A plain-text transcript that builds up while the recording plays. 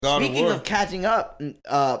Speaking of catching up,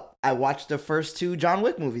 I watched the first 2 John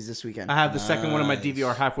Wick movies this weekend. I have the second one in my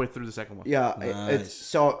DVR halfway through the second one. Yeah, it's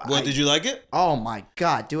so. Did you like it? Oh my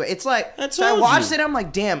god, dude! It's like I watched it. I'm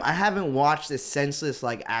like, damn, I haven't watched this senseless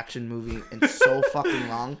like action movie in so fucking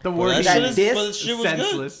long. The word that shit was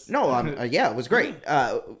senseless. Good. No, yeah, it was great.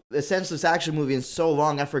 The senseless action movie in so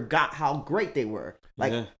long, I forgot how great they were.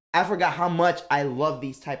 Like. I forgot how much I love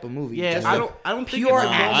these type of movies. Yeah, I don't think pure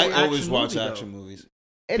I always watch action movies.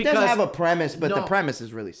 It does have a premise, but the premise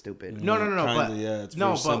is really stupid. No. It's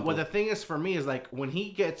simple. But the thing is, for me, is like when he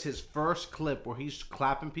gets his first clip where he's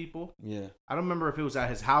clapping people. Yeah. I don't remember if it was at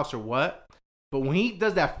his house or what, but when he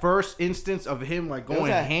does that first instance of him like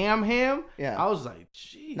going ham, yeah, I was like,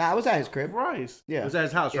 jeez. Nah, it was at his crib. Christ. Yeah, it was at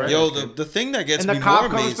his house, right? Yo, the thing that gets me more amazed. And the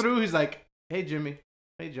cop comes through. He's like, "Hey, Jimmy."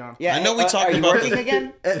 Hey, John. Yeah, I know we talked about working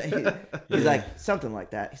again. He's like something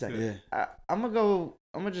like that. He's like, I'm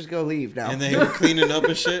gonna just go leave now. And then he was cleaning up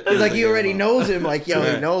and shit. It's like he already knows him. Like he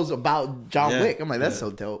knows about John Wick. I'm like, that's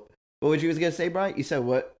so dope. What was you was gonna say, Brian? You said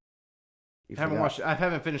what? I haven't watched. I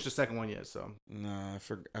haven't finished the second one yet. So no,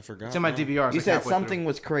 I forgot. It's in my DVR. You said something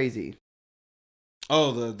was crazy.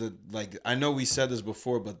 Oh, the like I know we said this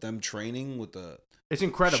before, but them training with the. It's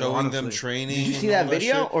incredible. Showing honestly. them training. Did you see that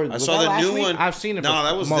video? Or I saw the new one. I've seen it. No,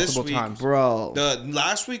 that was multiple this week, times, bro. The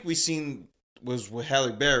last week we seen was with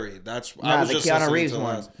Halle Berry. That's I was the just Keanu Reeves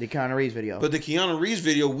one. The Keanu Reeves video. But the Keanu Reeves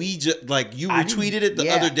video, we just like you retweeted it the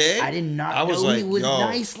other day. I did not. I was know like, he was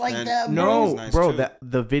nice like that. Bro. No, nice bro. too.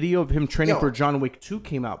 The video of him training for John Wick 2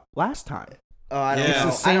 came out last time. I don't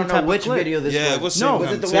know. I don't know which video this was. No,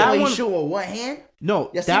 was it the one where he shoot with one hand?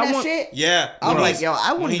 No, you seen that shit? Yeah. I'm like, yo,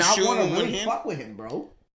 I would not want to really fuck with him,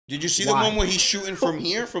 bro. Did you see the one where he's shooting from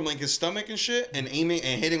here, from like his stomach and shit, and aiming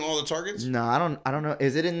and hitting all the targets? No, I don't know.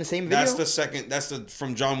 Is it in the same video? That's the second. That's the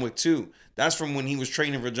from John Wick 2. That's from when he was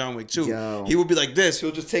training for John Wick 2. Yo. He would be like this.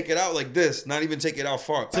 He'll just take it out like this, not even take it out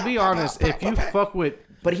far. To be honest, if you fuck with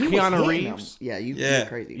Keanu Reeves, you're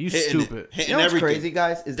crazy. You stupid. You know what's crazy,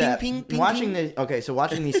 guys, is that watching this. Okay, so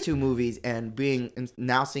watching these 2 movies and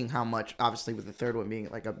now seeing how much, obviously, with the third one being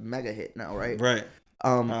like a mega hit now, right? Right.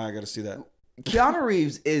 I gotta see that. Keanu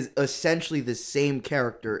Reeves is essentially the same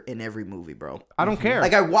character in every movie, bro. I don't care.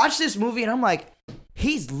 Like I watched this movie and I'm like,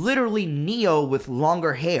 he's literally Neo with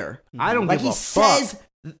longer hair. I don't give a fuck.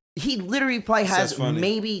 He literally probably has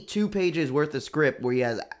maybe 2 pages worth of script where he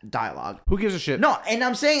has dialogue. Who gives a shit? No, and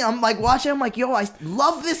I'm like watching. I'm like, yo, I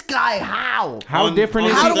love this guy. How different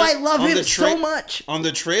is he? How do I love him so much? On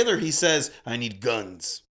the trailer, he says, "I need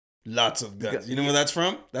guns, lots of guns." You know where that's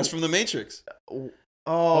from? That's from The Matrix.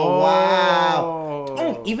 Oh, wow.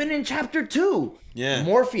 Oh, even in chapter 2. Yeah.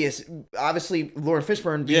 Morpheus, obviously Lawrence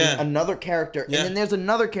Fishburne being another character. And then there's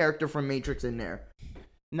another character from Matrix in there.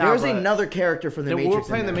 There's another character from the Matrix. We're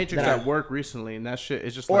playing the Matrix at work recently, and that shit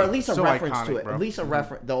is just or like, at least a so reference iconic, to it. bro. At least a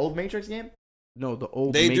reference. The old Matrix game? No, the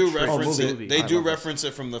old they Matrix do reference it. movie. They do reference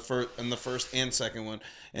it from the first and second one,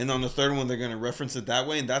 and on the third one they're gonna reference it that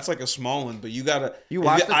way, and that's like a small one. But you gotta. You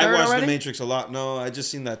watched the third I watched already? The Matrix a lot. No, I just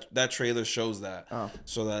seen that trailer shows that. Oh.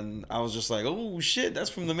 So then I was just like, oh shit, that's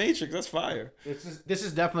from The Matrix. That's fire. This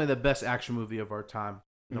is definitely the best action movie of our time.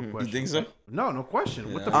 No question. You think so? No question.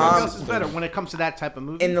 Yeah. What the fuck else is better when it comes to that type of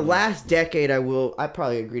movie? In the last decade, I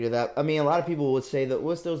probably agree to that. I mean, a lot of people would say that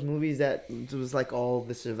what's those movies that it was like all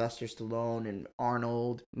the Sylvester Stallone and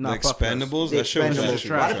Arnold. The Expendables? That shit was trash.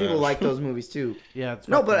 A lot of people like those movies too. Yeah.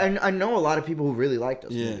 No, but I know a lot of people who really like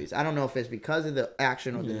those movies. I don't know if it's because of the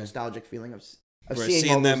action or the nostalgic feeling of seeing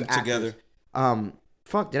all them those together.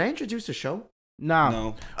 Fuck, did I introduce the show?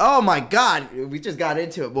 No. Oh my god, we just got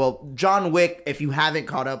into it. Well, John Wick, if you haven't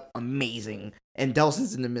caught up, amazing. And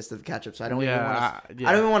Delson's in the midst of the catch up, so I don't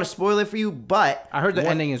even want to spoil it for you. But I heard the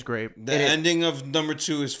ending is great. The ending of number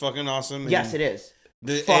 2 is fucking awesome. Yes, it is.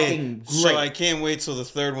 Fucking great. So I can't wait till the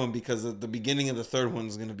third one because the beginning of the third one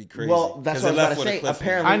is going to be crazy. Well, that's what I was about to say.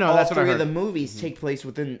 Apparently, I know, all 3 of the movies take place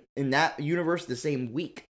in that universe the same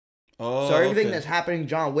week. Oh, so everything that's happening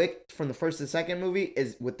John Wick from the first to second movie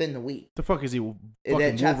is within the week. The fuck is he?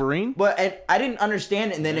 Fucking Wolverine? But I didn't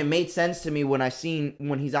understand it, and then it made sense to me when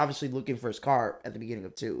he's obviously looking for his car at the beginning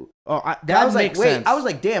of 2. Oh, that makes sense. I was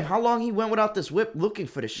like, damn, how long he went without this whip looking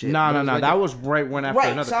for this shit? No. That was right one after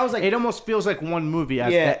another. So I was like, it almost feels like one movie.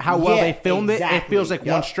 How well they filmed exactly. it feels like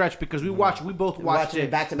one stretch because we both watched it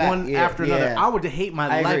back to back, one after another. I would hate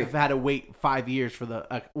my life if I had to wait 5 years for the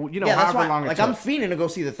that's however why, long it took. took. I'm fiending to go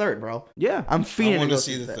see the third, bro. Yeah, I'm fiending to go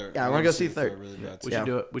see the third. Yeah, I want to go see the third. Really we should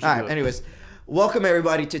do it. All right. Anyways, welcome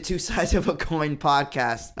everybody to Two Sides of a Coin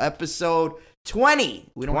podcast, episode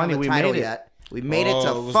 20. We don't have a title yet. We made it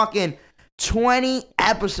to fucking 20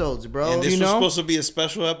 episodes, bro. And this was supposed to be a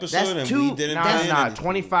special episode, and we didn't. Nah,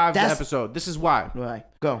 25 the episode. This is why. Right.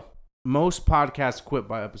 Go. Most podcasts quit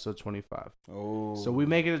by episode 25. Oh. So we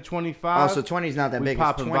make it a 25. Oh, so 20 is not that big.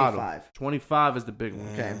 It's 25. 25 is the big one.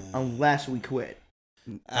 Okay. Unless we quit.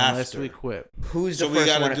 Unless we quit. Who's the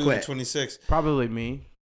first one to quit? 26. Probably me.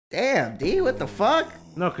 Damn, D, what the fuck?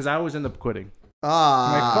 No, because I always end up quitting.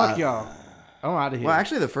 Like, fuck y'all. I'm out of here. Well,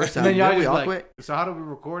 actually, the first time then y'all we all like, quit. So how do we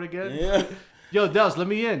record again? Yeah. Yo, Dels, let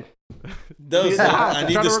me in. Dels, I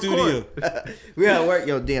need the studio. We gotta work.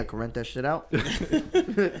 Yo, Dan, can rent that shit out.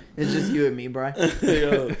 It's just you and me, Brian.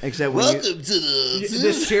 Except welcome to the.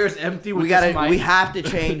 This chair's empty. With We have to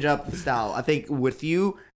change up the style. I think with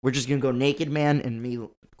you, we're just gonna go naked, man, and me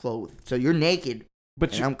clothed. So you're naked,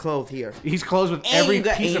 but I'm clothed here. He's clothed with every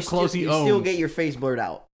piece of clothes he owns. You still get your face blurred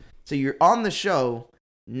out. So you're on the show,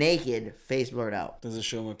 naked, face blurred out. Does it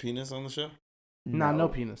show my penis on the show? No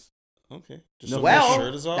penis. Okay. Just so my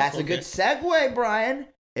shirt is off? That's a good segue, Brian.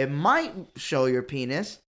 It might show your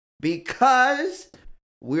penis because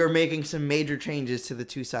we are making some major changes to the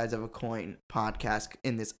Two Sides of a Coin podcast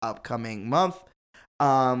in this upcoming month.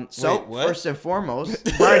 First and foremost,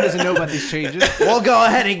 Brian doesn't know about these changes. We'll go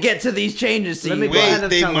ahead and get to these changes. They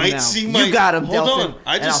might see my. You got him. Hold on.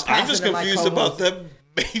 I'm just confused about them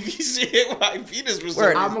baby seeing my penis.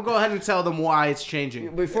 I'm gonna go ahead and tell them why it's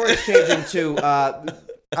changing. Before it's changing to,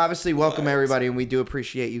 obviously, welcome everybody, and we do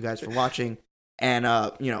appreciate you guys for watching and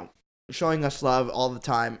showing us love all the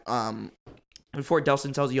time. Before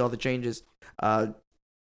Delson tells you all the changes,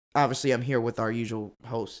 obviously I'm here with our usual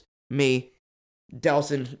hosts, me,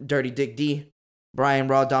 Delson, Dirty Dick D, Brian,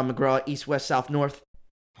 Raw, Don McGraw, East, West, South, North,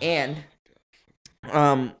 and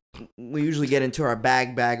we usually get into our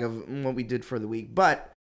bag of what we did for the week,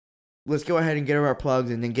 but let's go ahead and get our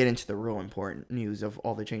plugs and then get into the real important news of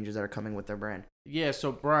all the changes that are coming with their brand. Yeah,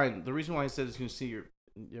 so Brian, the reason why I said is you can see your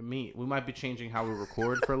meat. We might be changing how we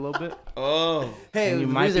record for a little bit. Oh, hey, we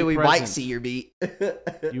might see your beat.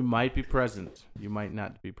 You might be present. You might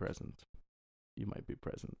not be present. You might be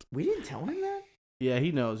present. We didn't tell him that? Yeah,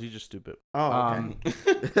 he knows. He's just stupid. Oh, okay.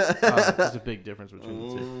 There's a big difference between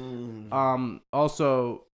the two.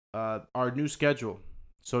 Also, our new schedule.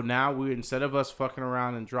 So now instead of us fucking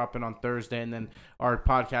around and dropping on Thursday, and then our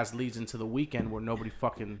podcast leads into the weekend where nobody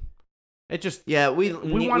fucking. It just we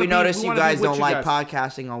notice you guys don't like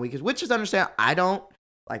podcasting on weekends, which is understandable. I don't.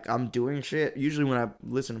 Like, I'm doing shit. Usually when I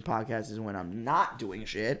listen to podcasts is when I'm not doing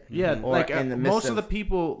shit. Yeah, or like in the midst most of the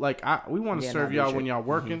people, like, we want to serve y'all when y'all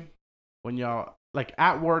working, when y'all, like,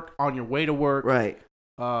 at work, on your way to work. Right.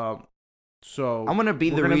 So I'm going to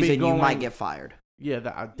be the reason you might get fired.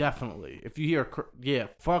 Yeah, definitely. If you hear,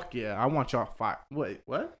 fuck yeah, I want y'all fired. Wait,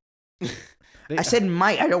 what? I said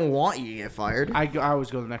might. I don't want you to get fired. I always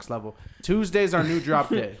go to the next level. Tuesday's our new drop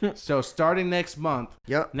day. So starting next month,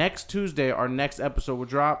 next Tuesday, our next episode will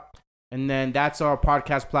drop. And then that's our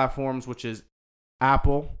podcast platforms, which is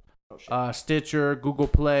Apple, Stitcher, Google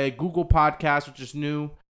Play, Google Podcasts, which is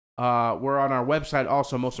new. We're on our website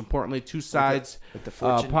also, most importantly, Two Sides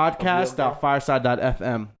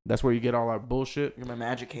podcast.fireside.fm. That's where you get all our bullshit. You're my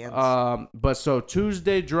magic hands. But so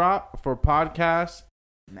Tuesday drop for podcasts.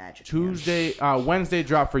 Magic. Wednesday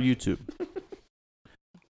drop for YouTube.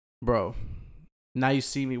 Bro, Now You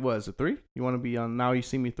See Me, what is it, 3? You want to be on Now You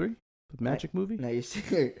See Me 3? The Magic movie? Now You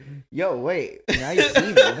See Yo, wait. Now You See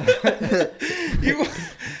Me.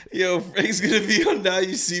 Frank's going to be on Now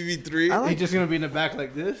You See Me 3. He's just going to be in the back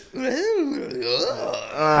like this?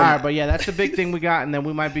 Alright, but yeah, that's the big thing we got. And then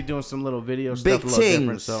we might be doing some little video stuff a little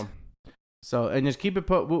different. So, and just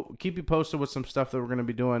we'll keep you posted with some stuff that we're going to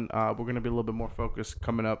be doing. We're going to be a little bit more focused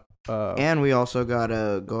coming up. And we also got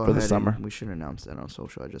to go for the summer. We should announce that on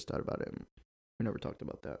social. I just thought about it. We never talked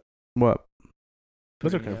about that. What?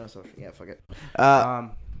 That's okay. Yeah, fuck it. Yeah.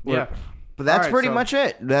 But that's pretty much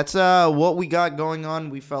it. That's what we got going on.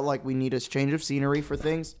 We felt like we need a change of scenery for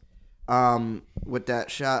things. With that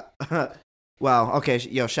shot. Wow. Okay.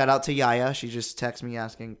 Shout out to Yaya. She just texted me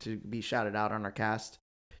asking to be shouted out on our cast.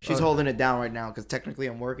 She's holding it down right now because technically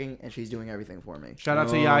I'm working and she's doing everything for me. Shout out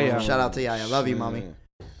to Yaya. Shout out to Yaya. Love you, mommy.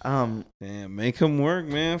 Damn, make him work,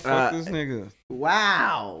 man. Fuck this nigga.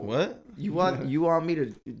 Wow. What? You want me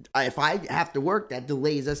to? If I have to work, that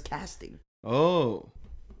delays us casting. Oh.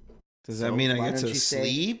 Does that mean I get to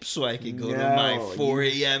sleep so I can go to my 4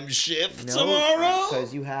 a.m. shift tomorrow?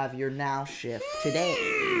 Because you have your now shift today.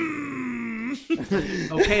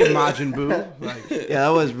 Okay, Majin Buu. Yeah, that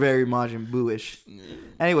was very Majin Buu-ish.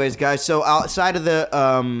 Anyways, guys, so outside of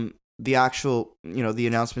the actual, the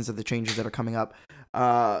announcements of the changes that are coming up,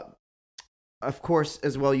 of course,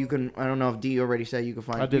 as well, you can. I don't know if D already said you can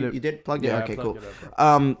find. I did it. You did plugged it. Okay, cool.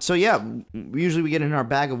 Up, so yeah, usually we get in our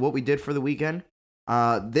bag of what we did for the weekend.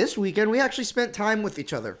 This weekend we actually spent time with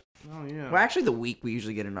each other. Oh yeah. Well, actually, the week we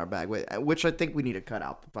usually get in our bag, which I think we need to cut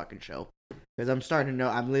out the fucking show because I'm starting to know.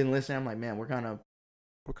 I'm listening. I'm like, man, we're kind of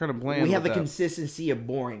bland. We have the that. consistency of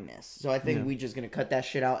boringness, so I think we're just gonna cut that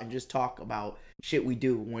shit out and just talk about shit we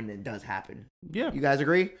do when it does happen. Yeah, you guys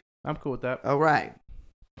agree? I'm cool with that. All right,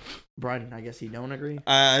 Brian. I guess you don't agree.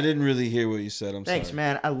 I didn't really hear what you said. Thanks, sorry.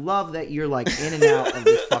 man. I love that you're like in and out of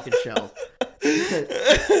this fucking show.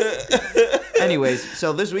 Anyways,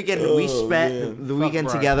 so this weekend we spent the weekend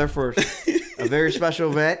together for a very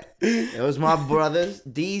special event. It was my brother's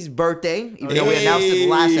D's birthday. Even though we announced it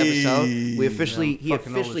last episode, he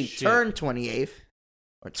officially turned 28th.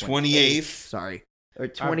 Or 28th. Sorry. Or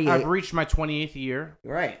 28th. I've reached my 28th year.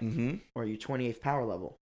 Right. Mm-hmm. Or your 28th power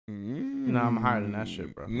level. No, I'm higher than that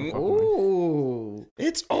shit, bro. Ooh.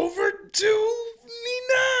 It's over 29.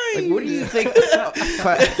 Like, what do you think?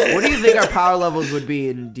 What do you think our power levels would be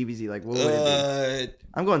in DBZ? Like, what would it be?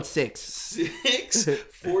 I'm going 6. 6,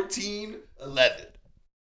 14, 11.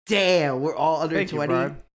 Damn, we're all under 20.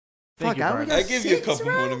 You, Fuck, I give you a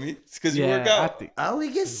couple more to me. It's because you work out. I only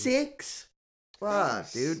get 6.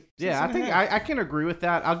 Fuck, dude. Yeah, I think I can agree with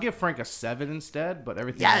that. I'll give Frank a 7 instead, but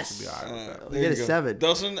everything else will be alright. We get a 7.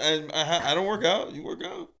 Dawson, I don't work out. You work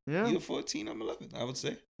out. Yeah. You're 14. I'm 11. I would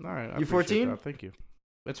say. All right. You 14? Thank you.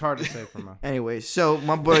 It's hard to say from my. Anyway, so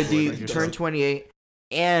my boy D turned 28,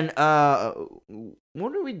 and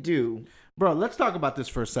what do we do, bro? Let's talk about this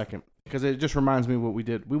for a second because it just reminds me of what we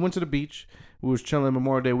did. We went to the beach. We was chilling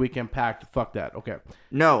Memorial Day weekend, packed. Fuck that. Okay.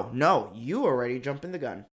 No, you already jumping the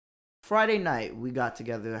gun. Friday night, we got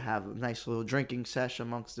together to have a nice little drinking session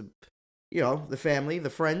amongst the family, the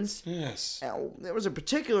friends. Yes. And there was a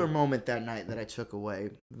particular moment that night that I took away,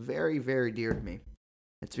 very, very dear to me.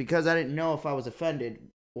 It's because I didn't know if I was offended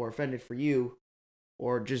for you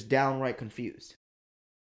or just downright confused.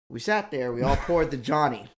 We sat there, we all poured the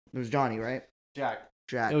Johnny. It was Johnny, right? Jack.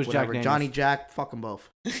 It was whatever. Jack Johnny, Jack, fuck them both.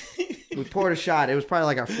 We poured a shot. It was probably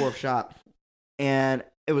like our 4th shot. And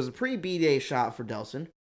it was a pre-B-Day shot for Delson.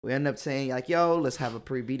 We ended up saying, like, yo, let's have a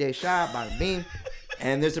pre-B-Day shot, bada bing.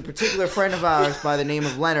 And there's a particular friend of ours by the name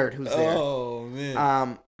of Leonard who's there. Oh,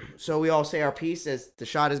 man. So we all say our piece as the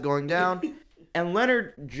shot is going down. And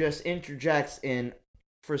Leonard just interjects in,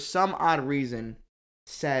 for some odd reason,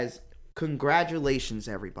 says, congratulations,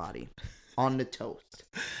 everybody, on the toast.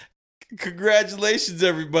 Congratulations,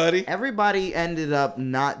 everybody. Everybody ended up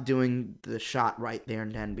not doing the shot right there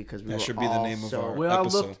and then because that should be the name of our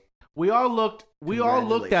episode. We all looked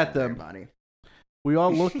at them. Everybody. We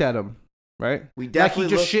all looked at him, right? We definitely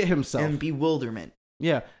like he just shit himself. In bewilderment.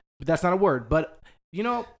 Yeah, but that's not a word. But,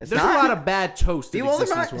 there's a lot of bad toast.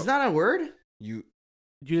 Bewilderment is not a word? You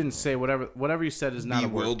didn't say whatever you said is not a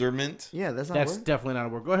word. Bewilderment? Yeah, that's not a word. That's definitely not a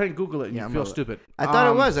word. Go ahead and Google it and you feel stupid. I thought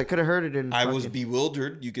it was. I could have heard it in I was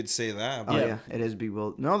bewildered. You could say that. Oh, yeah. It is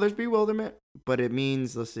bewildered. No, there's bewilderment, but it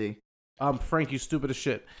means, let's see. Frank, you stupid as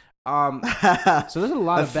shit. So there's a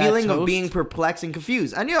lot of bad feeling toast. Of being perplexed and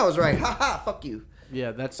confused. I knew I was right. Ha ha, fuck you.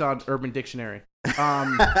 Yeah, that's on Urban Dictionary.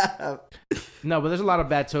 No, but there's a lot of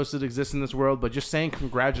bad toast that exists in this world, but just saying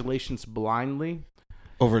congratulations blindly.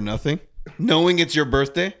 Over nothing? Knowing it's your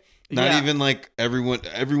birthday? Not even like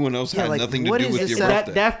everyone else had nothing to do with your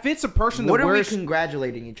birthday. That fits a person that wears... What are we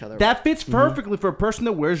congratulating each other That fits perfectly for a person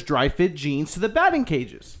that wears dry fit jeans to the batting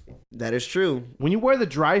cages. That is true. When you wear the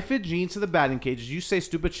dry fit jeans to the batting cages, you say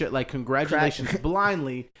stupid shit like congratulations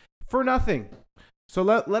blindly for nothing. So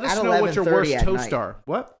let us know what your worst toast are.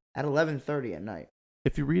 What? At 11:30 at night.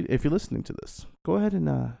 If you're listening to this, go ahead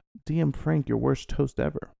and DM Frank your worst toast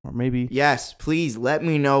ever, or maybe yes, please let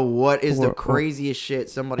me know what is the craziest shit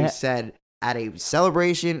somebody said at a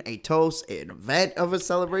celebration, a toast, an event of a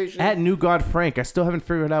celebration. At New God Frank, I still haven't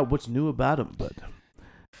figured out what's new about him, but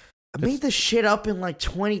I made this shit up in like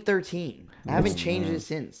 2013. I haven't changed it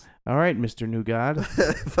since. All right, Mr. New God.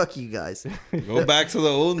 Fuck you guys. Go back to the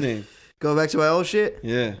old name. Go back to my old shit.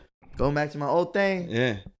 Yeah. Going back to my old thing.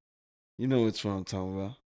 Yeah. You know which one I'm talking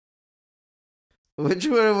about. Which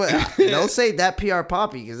one? Don't say that PR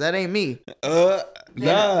Poppy, because that ain't me. That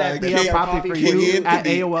PR Poppy for you at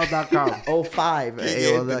AOL.com. 05 at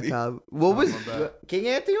AOL.com. What was King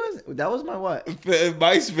Anthony? That was my what?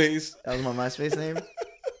 MySpace. That was my MySpace name?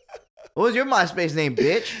 What was your MySpace name,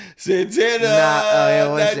 bitch?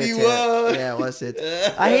 Santana. What's it? Yeah, what's it?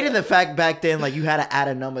 I hated the fact back then, like you had to add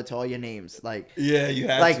a number to all your names. Like, yeah, you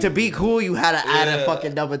had like to be cool, you had to add a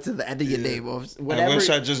fucking number to the end of your name. Or whatever. I wish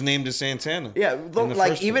I just named it Santana. Yeah,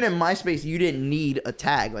 like even in MySpace, you didn't need a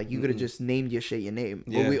tag. Like you could have just named your shit your name.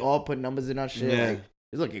 But we all put numbers in our shit. Yeah. Like,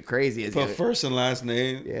 it's looking crazy. Put first and last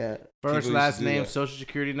name. Yeah. First, last name, social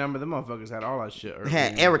security number. The motherfuckers had all that shit.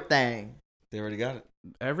 Had everything. They already got it.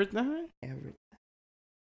 Everything? Everything.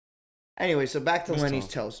 Anyway, so back to Lenny's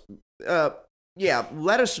toast. Yeah,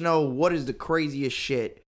 let us know what is the craziest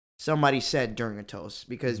shit somebody said during a toast.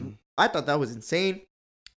 Because I thought that was insane.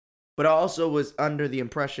 But I also was under the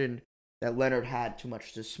impression that Leonard had too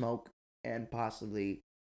much to smoke and possibly...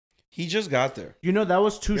 He just got there. You know, that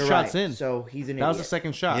was two shots in. So he's an idiot. That was the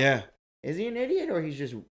second shot. Yeah. Is he an idiot or he's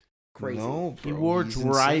just crazy? No, bro, he wore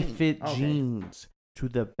dry fit Okay. jeans to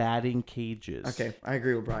the batting cages. Okay, I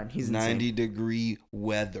agree with Brian. He's 90-degree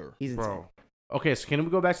weather. He's insane. Bro. Okay, so can we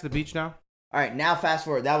go back to the beach now? All right, now fast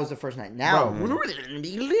forward. That was the first night. Now,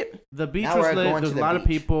 the beach Now was we're lit. going There's to a the lot of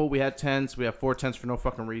beach. people. We had tents. We have 4 tents for no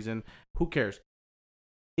fucking reason. Who cares?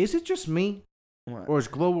 Is it just me? What? Or is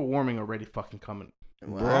global warming already fucking coming?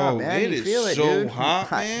 Wow, Bro, man, it you is feel it, so dude. hot,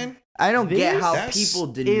 man. I don't get how This people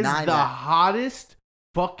Is deny the that. hottest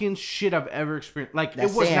fucking shit I've ever experienced. Like, That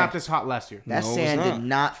it was sand. not this hot last year. That No, it's sand not. did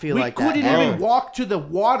not feel We like that. couldn't ever. even walk to the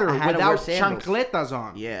water I had to wear without sandals. chancletas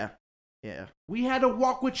on. Yeah, yeah. We had to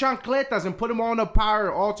walk with chancletas and put them on a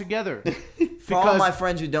pyre all together. For all my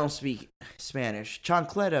friends who don't speak Spanish,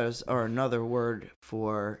 chancletas are another word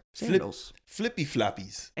for sandals. Flippy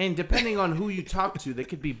floppies. And depending on who you talk to, they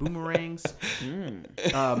could be boomerangs,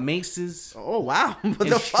 maces, Oh wow! What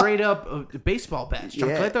and the fuck? straight up baseball bats. Yeah.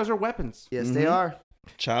 Chancletas are weapons. Yes, they are.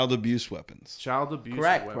 Child abuse weapons. Child abuse.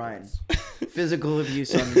 Correct, weapons. Physical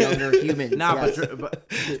abuse on younger humans. Nah, yes. but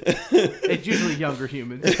it's usually younger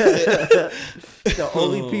humans. The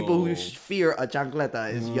only people who fear a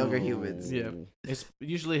chancleta is younger humans. Yeah, it's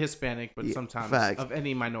usually Hispanic, but Yeah, sometimes facts. of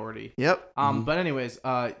any minority. Yep. But anyways,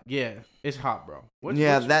 yeah, it's hot, bro.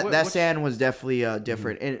 That sand was definitely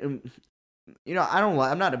different, and you know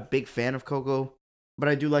I'm not a big fan of Coco, but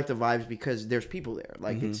I do like the vibes because there's people there.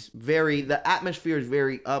 Like it's the atmosphere is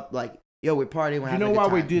very up. Like yo, we're partying. You know why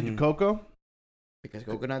we did Coco? Because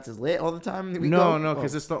Coconuts is lit all the time. No,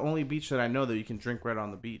 because it's the only beach that I know that you can drink right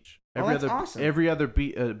on the beach. That's awesome. Every other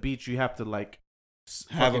beach you have to like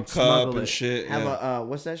Have a cup and shit. Have Yeah. a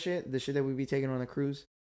what's that shit? The shit that we be taking on the cruise.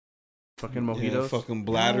 Fucking Yeah, mojitos. fucking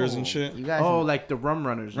bladders and shit. You guys, like the rum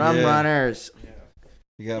runners. rum Yeah. runners.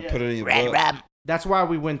 You gotta put it in your Red butt. rum. That's why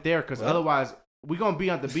we went there, because Well. otherwise we gonna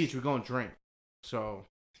be on the beach. We're gonna drink. So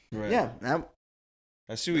Right. Yeah,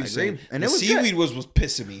 I see what you're I saying. agree. And the it was seaweed was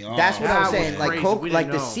pissing me off. that's what That I'm was saying. Like crazy. Coke, We like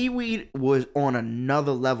didn't the know. seaweed was on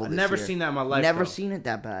another level. I've This never year. seen that in my life. Never though. seen it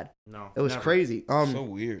that bad. No, It was never. crazy. So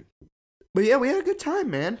weird. But yeah, we had a good time,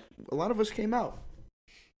 man. A lot of us came out.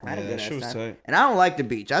 I had a Yeah, good that ass shit was time. tight. And I don't like the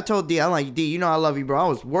beach. I told D, I'm like, D, you know I love you, bro. I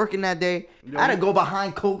was working that day. I had to go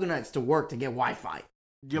behind Coconuts to work to get Wi-Fi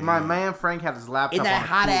Yeah, my man Frank had his laptop in that on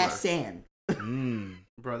hot cooler. ass sand.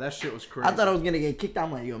 Bro, that shit was crazy. I thought I was gonna get kicked out.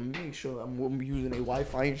 I'm like, yo, make sure I'm using a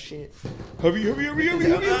Wi-Fi and shit. Hurry.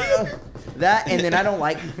 That and then I don't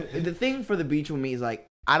like the thing for the beach with me is like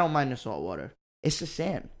I don't mind the salt water. It's the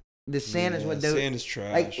sand. The sand is what sand is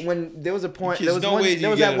trash. like when there was a point. There's no way there you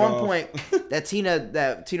was get at it one off. point that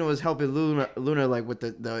Tina was helping Luna like with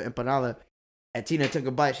the empanada, and Tina took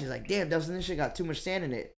a bite. She's like, "Damn, Dustin, this shit got too much sand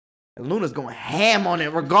in it." And Luna's going ham on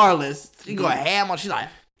it regardless. She going ham on. She's like,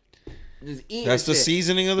 just eating. That's the shit.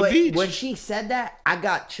 seasoning of the But beach. when she said that, I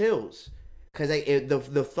got chills because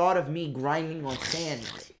the thought of me grinding on sand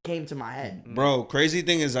came to my head. Bro, crazy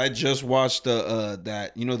thing is I just watched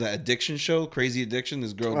that addiction show, Crazy Addiction.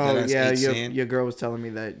 This girl Oh deadass yeah, ate sand. your girl was telling me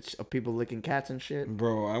that people licking cats and shit.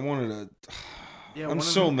 Bro, I wanted to. Yeah, I'm one of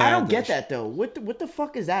so them- mad. I don't get that though. What the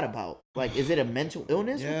fuck is that about? Like, is it a mental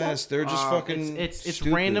illness? Yes, they're just fucking. It's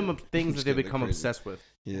stupid. random things that they Stupid, become crazy. obsessed with.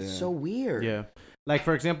 Yeah. It's so weird. Yeah. Like,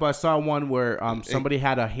 for example, I saw one where somebody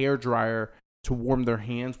had a hair dryer to warm their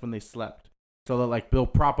hands when they slept. So they'll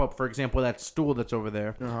prop up, for example, that stool that's over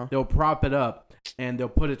there. Uh-huh. They'll prop it up and they'll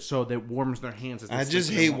put it so that it warms their hands. As they I sleep, just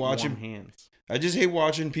so they hate want watching- warm hands. I just hate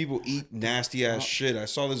watching people eat nasty ass shit. I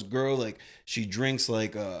saw this girl like she drinks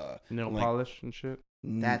like Nail like, polish and shit.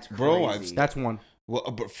 That's bro. crazy. That's one.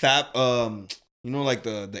 But fat like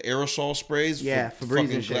the aerosol sprays. Yeah, for Febreze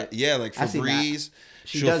fucking and shit. Yeah, like I've seen that. Febreze.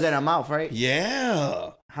 She She'll- does that in her mouth, right?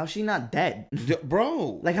 Yeah. How's she not dead?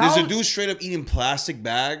 Bro, Like, there's how- a dude straight up eating plastic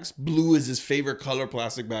bags. Blue is his favorite color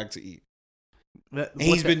plastic bag to eat. And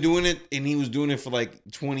he's been doing it, and he was doing it for like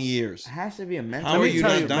 20 years. It has to be a mental. How are you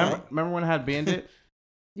not dying? Remember when I had Bandit?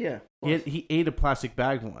 Yeah. He ate a plastic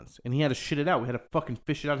bag once, and he had to shit it out. We had to fucking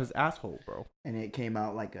fish it out his asshole, bro. And it came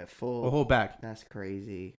out like a whole bag. That's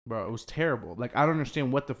crazy, bro. It was terrible. Like, I don't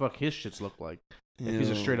understand what the fuck his shits look like. If he's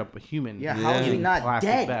a straight up a human. Yeah, how is he not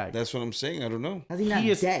dead? Bag. That's what I'm saying. I don't know. How's he not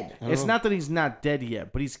dead? It's not that he's not dead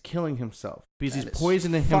yet, but he's killing himself because he's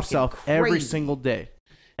poisoning himself every single day.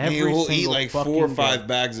 He will eat like 4 or 5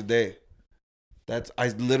 bags a day. I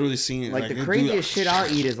literally seen it. Like the craziest shit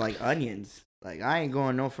I'll eat is like onions. Like I ain't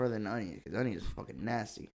going no further than onions because onions is fucking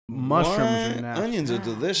nasty. Mushrooms are nasty. Onions are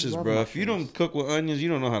delicious, bro. Mushrooms. If you don't cook with onions, you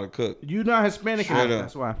don't know how to cook. You're not Hispanic enough.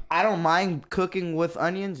 That's why. I don't mind cooking with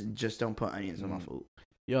onions. Just don't put onions in my food.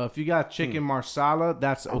 Yo, if you got chicken marsala,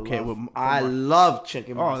 that's okay. I love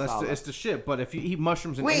chicken marsala. It's the shit. But if you eat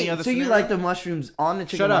mushrooms in any other scenario, you like the mushrooms on the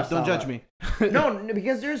chicken marsala? Shut up, don't judge me. No,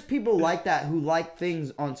 because there's people like that who like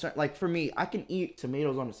things on certain. Like for me, I can eat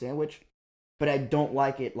tomatoes on a sandwich, but I don't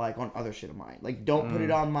like it like on other shit of mine. Like don't put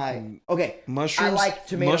it on my. Okay, mushrooms. I like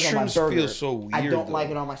tomatoes on my burger. Feel so weird. I don't like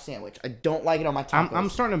it on my sandwich. I don't like it on my tacos. I'm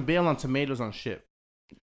starting to bail on tomatoes on shit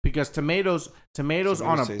because tomatoes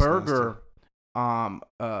on a burger.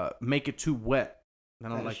 Nasty. Make it too wet. I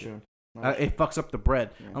don't like it. It fucks up the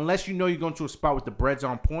bread. Yeah. Unless you know you're going to a spot with the bread's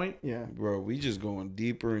on point. Yeah, bro, we just going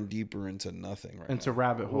deeper and deeper into nothing right into now.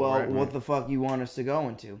 Rabbit hole. Well, what the fuck you want us to go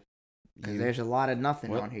into? Because there's a lot of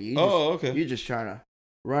nothing on here. Okay. You're just trying to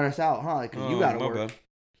run us out, huh? Because you gotta work. Bad.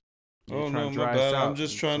 Oh no, my bad. I'm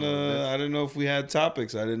just trying to. I didn't know if we had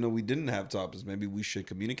topics. I didn't know we didn't have topics. Maybe we should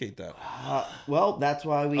communicate that. Well, that's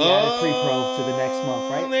why we added pre-pro to the next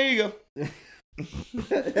month, right? There you go.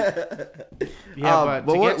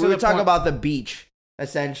 But we were talking about the beach,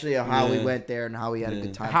 essentially, of how we went there and how we had a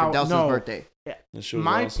good time for Delson's birthday. Yeah.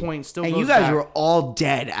 My point still goes and you guys back. were all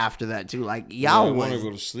dead after that too. Like y'all was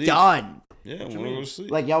go to sleep. done. Yeah, I want to go to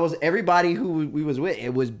sleep. Like y'all was everybody who we was with.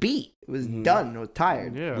 It was beat. It was done. It was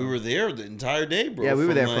tired. Yeah, we were there the entire day, bro. Yeah, we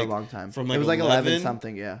were there for a long time. It was like 11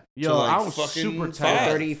 something. Yeah. Yo, I was super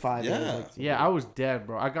tired. 35. Yeah, I was dead,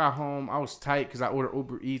 bro. I got home. I was tight because I ordered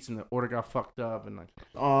Uber Eats and the order got fucked up and like.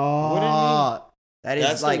 Oh,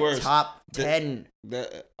 that's like top 10.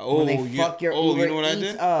 When they fuck your Uber you know what I Eats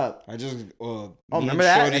did? Up. I just remember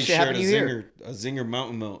that? That shit happened to you here. A Zinger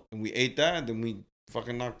Mountain Melt, and we ate that, and then we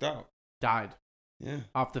fucking knocked out. Died. Yeah.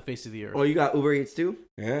 Off the face of the earth. Oh, you got Uber Eats too?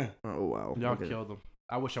 Yeah. Oh wow. Y'all killed them.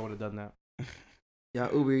 I wish I would have done that.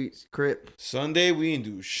 Yeah, Uber Eats, Crip. Sunday we didn't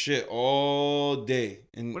do shit all day.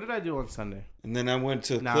 And what did I do on Sunday? And then I went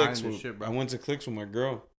to Clicks. I went to Clicks with my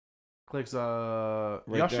girl. Clicks. Y'all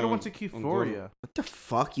should have went to Euphoria. What the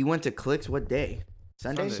fuck? You went to Clicks? What day?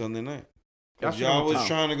 Sunday night. Y'all was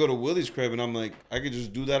trying to go to Willie's crib, and I'm like, I could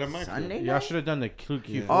just do that at my crib. Y'all should have done the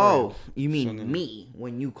Q4. Oh, you mean Sunday me?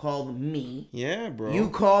 When you called me? Yeah, bro.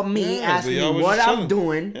 You called me, asked me what I'm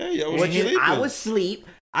doing. Yeah, y'all was sleeping. I was asleep.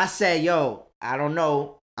 I said, "Yo, I don't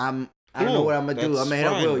know. I don't know what I'm gonna do. I'm gonna hit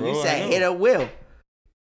up Will." You said, "Hit up Will."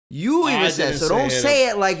 You even said so. Don't say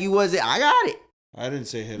it like you wasn't. I got it. I didn't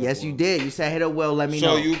say hit up. Yes, you did. You said hit up Will. Let me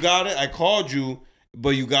know. So you got it. I called you,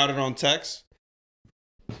 but you got it on text.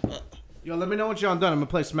 Yo, let me know what y'all done. I'm gonna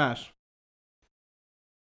play Smash.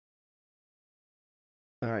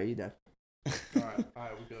 All right, you done. All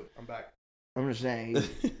right, we good. I'm back. I'm just saying.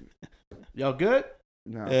 Y'all good?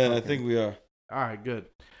 No. Yeah, I think we are. All right, good.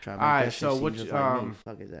 All right, so what?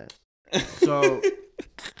 Fuck is that? So,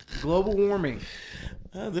 global warming.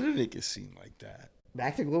 Didn't make it seem like that.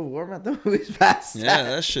 Back to global warming? I thought it was past. Yeah,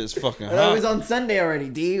 that shit's fucking hot. It was on Sunday already,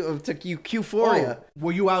 D. It took you Euphoria. Oh,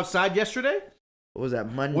 were you outside yesterday? What was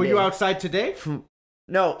that, Monday? Were you outside today?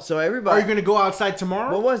 No, so everybody. Are you gonna go outside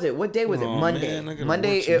tomorrow? What was it? What day was it? Monday. Man,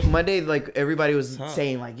 Monday, like everybody was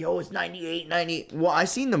saying, like, "Yo, it's 98, 98." Well, I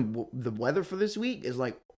seen the weather for this week is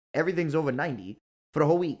like everything's over 90 for the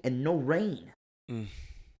whole week and no rain.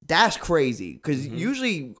 That's crazy because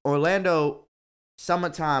usually Orlando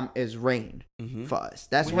summertime is rain for us.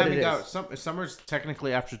 That's what it is. Summer's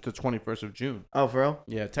technically after the 21st of June. Oh, for real?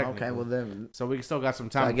 Yeah, technically. Okay, well then. So we still got some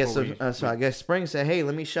time. So I guess spring said, "Hey,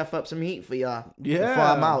 let me chef up some heat for y'all." Yeah. Before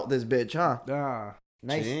I'm out this bitch, huh?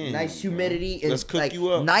 Nice humidity. Let's cook like, you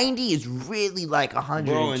up. 90 is really like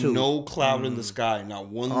 102. Bro, and no cloud in the sky. Not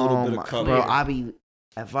one little bit of cover. Bro,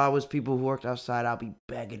 if I was people who worked outside, I'd be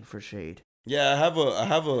begging for shade. Yeah, I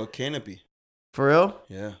have a canopy. For real?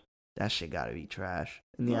 Yeah. That shit gotta be trash.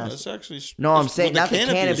 That's actually. No, I'm saying not the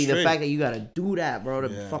canopy. The fact that you gotta do that, bro,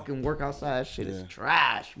 to fucking work outside. That shit is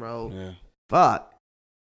trash, bro. Yeah. Fuck.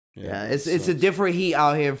 Yeah, it's a different heat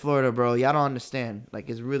out here in Florida, bro. Y'all don't understand. Like,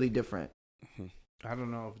 it's really different. I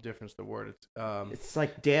don't know if difference the word. It's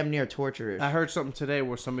like damn near torture-ish. I heard something today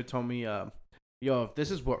where somebody told me, yo, if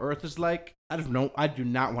this is what Earth is like, I do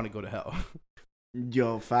not want to go to hell.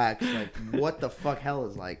 Yo, facts. Like, what the fuck hell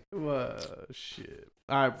is like? Shit.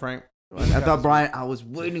 All right, Frank. I was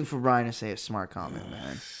waiting for Brian to say a smart comment,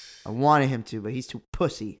 man. I wanted him to, but he's too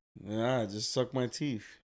pussy. Nah, just suck my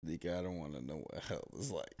teeth. Nigga, I don't want to know what hell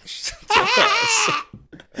is like.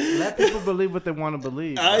 Let people believe what they want to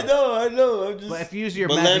believe. I know. I'm just. But if you use your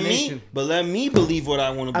imagination, let me believe what I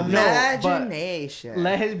want to believe. Imagination.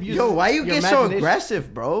 Let him use Yo, why you get so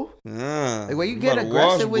aggressive, bro? Like, why you get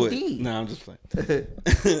aggressive with D? Nah, I'm just playing.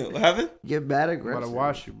 What happened? Get mad aggressive. I gotta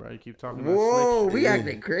wash you, bro. You keep talking about. Whoa, slick we shit.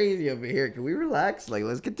 acting crazy over here. Can we relax? Like,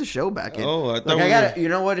 let's get the show back in. Oh, I thought I gotta. You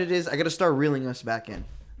know what it is? I gotta start reeling us back in.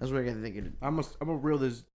 That's what I gotta think. I'm gonna reel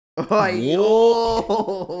this.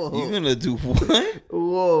 Whoa! You gonna do what?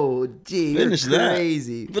 Whoa, gee, Finish you're that.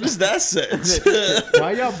 crazy. What is that sense?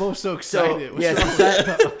 Why y'all both so excited?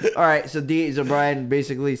 All right, so Brian,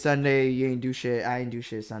 basically Sunday you ain't do shit. I ain't do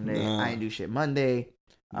shit Sunday. Nah. I ain't do shit Monday.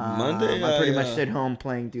 Monday, I pretty much stayed home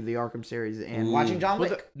playing through the Arkham series and watching John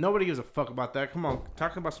Wick. Nobody gives a fuck about that. Come on,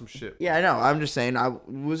 talking about some shit. Yeah, I know. I'm just saying.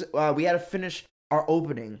 We had to finish our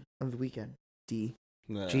opening of the weekend. D.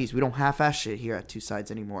 Nah. Jeez, we don't half-ass shit here at Two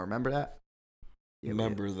Sides anymore. Remember that? Yeah,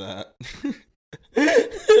 Remember that.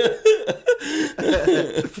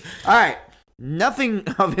 All right. Nothing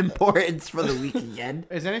of importance for the weekend.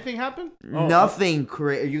 Has anything happened? Nothing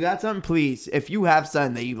crazy. You got something? Please. If you have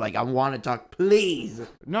something that you like, I want to talk, please.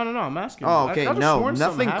 No, I'm asking. Oh, okay. No,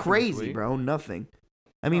 nothing crazy, bro. Nothing.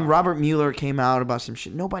 I mean, Robert Mueller came out about some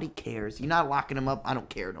shit. Nobody cares. You're not locking him up. I don't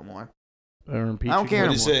care no more. I don't care What no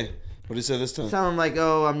did he say? What did he say this time? Something like,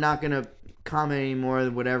 oh, I'm not going to comment anymore.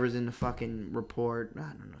 Whatever's in the fucking report. I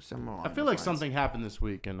don't know. Something I feel like something happened this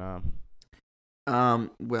week. And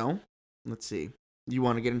well, let's see. You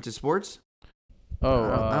want to get into sports?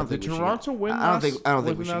 I don't think Toronto win. I don't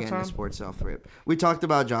think we should get into sports off rip. We talked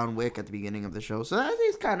about John Wick at the beginning of the show, so I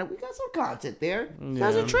think we got some content there. You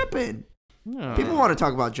guys are tripping. Yeah. People want to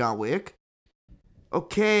talk about John Wick.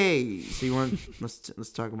 Okay, so you want let's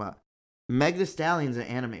talk about Meg Thee Stallion's an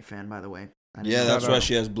anime fan, by the way. Yeah, that's why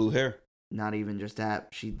she has blue hair. Not even just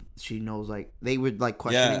that. She knows, like, they would like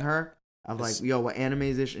questioning her of like, yo, what anime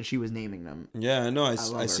is this? And she was naming them. Yeah, I know. I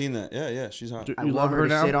seen that. Yeah, she's hot. I love her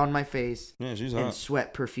to sit on my face. Yeah, she's hot. And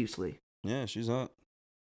sweat profusely. Yeah, she's hot.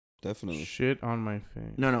 Definitely. Shit on my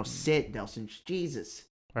face. No, sit, Delson. Jesus.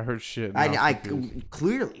 I heard shit. I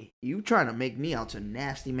clearly, you trying to make me out to a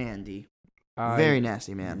nasty man, D. Very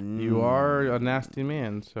nasty man. You are a nasty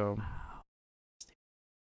man, so.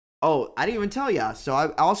 Oh, I didn't even tell ya. So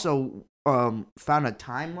I also found a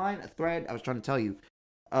timeline, a thread. I was trying to tell you,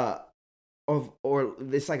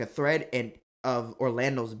 it's like a thread of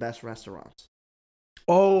Orlando's best restaurants.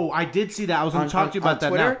 Oh, I did see that. I was going to talk to you about that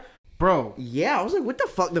Twitter? Now. Bro. Yeah, I was like, what the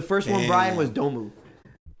fuck? The first one, Brian, was Domu.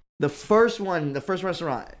 The first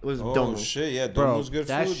restaurant was Domu. Oh, shit, yeah. Domu's good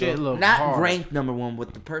that food, shit looked not hard. Ranked number one,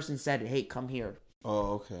 but the person said, hey, come here.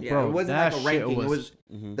 Oh, okay. Yeah, it wasn't like a ranking. It was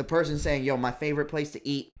the person saying, yo, my favorite place to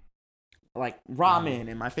eat, like, ramen,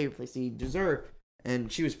 and my favorite place to eat dessert.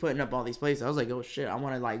 And she was putting up all these places. I was like, oh, shit, I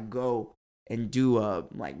want to, like, go and do,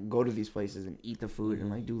 go to these places and eat the food and,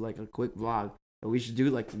 like, do, like, a quick vlog. But we should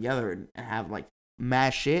do, like, together and have, like,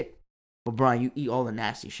 mad shit. But, Brian, you eat all the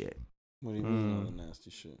nasty shit. What do you mean all the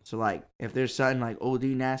nasty shit? So, like, if there's something, like, OD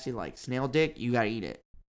nasty, like snail dick, you gotta eat it.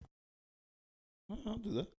 I'll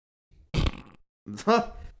do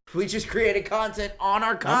that. We just created content on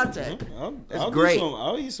our content. I'll great.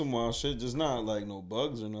 I'll eat some wild shit, just not, like, no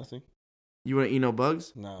bugs or nothing. You want to eat no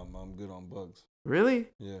bugs? Nah, I'm good on bugs. Really?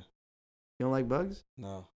 Yeah. You don't like bugs?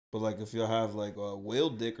 No. But, like, if y'all have, like, a whale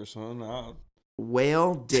dick or something, I'll...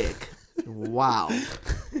 Whale dick. Wow.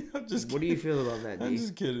 I'm just kidding. What do you feel about that, D? I'm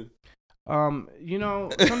just kidding. You know,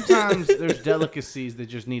 sometimes there's delicacies that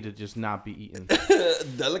just need to just not be eaten.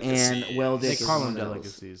 Delicacies. And whale dick. They call them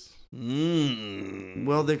delicacies.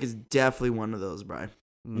 Whale dick is definitely one of those, Brian.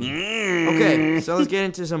 Mm. Okay, so let's get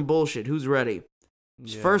into some bullshit. Who's ready?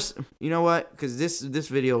 Yeah. First, you know what? Because this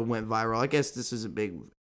video went viral. I guess this is a big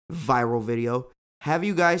viral video. Have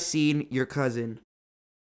you guys seen your cousin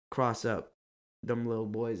cross up them little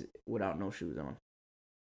boys without no shoes on?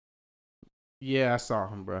 Yeah, I saw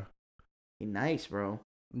him, bro. He nice, bro.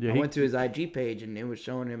 Yeah, I went to his IG page and it was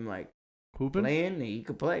showing him like hooping, playing. And he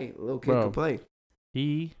could play. A little kid could play.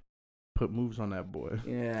 He put moves on that boy.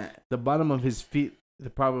 Yeah. The bottom of his feet, they're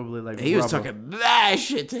probably like he was talking bad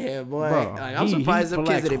shit to him, boy. Bro, like, I'm surprised them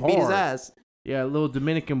kids didn't beat his ass. Yeah, a little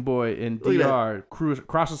Dominican boy in DR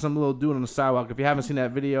crossing some little dude on the sidewalk. If you haven't seen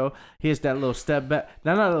that video, he hits that little step back.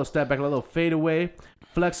 Not a little step back, a little fade away.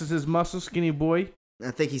 Flexes his muscles, skinny boy.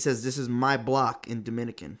 I think he says, "This is my block" in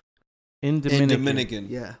Dominican. In Dominican.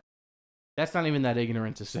 Yeah. That's not even that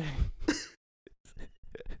ignorant to say.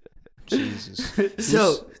 Jesus.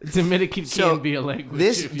 So Dominican can't be a language.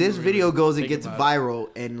 This video goes and gets viral,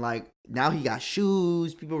 and like now he got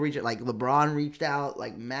shoes. People reach out, like LeBron reached out,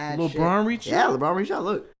 like mad. LeBron reached out. Yeah, LeBron reached out.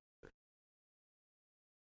 Look.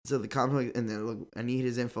 So the comment, and then look, I need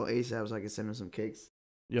his info ASAP so I can send him some cakes.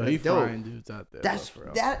 Yo, he frying dudes out there.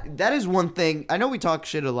 That is one thing. I know we talk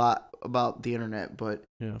shit a lot about the internet, but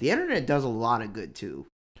the internet does a lot of good too.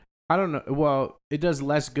 I don't know. Well, it does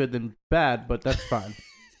less good than bad, but that's fine.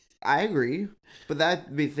 I agree, but I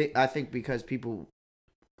think because people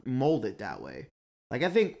mold it that way. Like I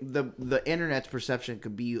think the internet's perception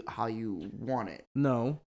could be how you want it.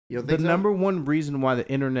 No, the number one reason why the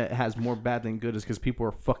internet has more bad than good is because people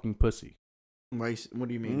are fucking pussy. What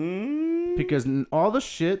do you mean? Because all the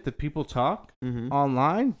shit that people talk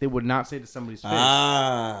online, they would not say to somebody's face.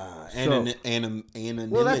 Anonymity.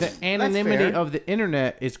 Well, the anonymity of the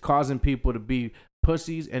internet is causing people to be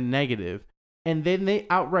pussies and negative. And then they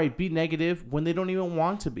outright be negative when they don't even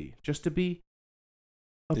want to be. Just to be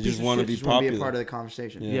They just want to be popular. popular. Be a part of the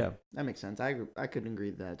conversation. Yeah. That makes sense. I couldn't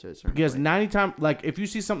agree with that to a certain Because point. 90 times, like, if you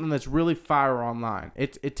see something that's really fire online,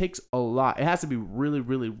 it takes a lot. It has to be really,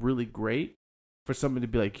 really, really great for somebody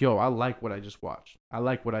to be like, yo, I like what I just watched. I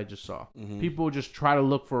like what I just saw. Mm-hmm. People just try to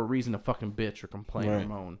look for a reason to fucking bitch or complain or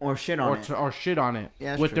moan. Or shit on it. Or shit on it.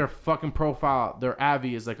 Yeah, with their fucking profile, their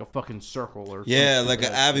Avi is like a fucking circle or something. Yeah, like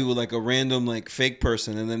an Avi with like a random like fake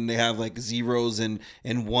person, and then they have like zeros and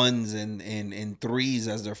ones and threes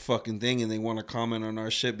as their fucking thing, and they want to comment on our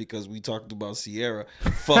shit because we talked about Sierra.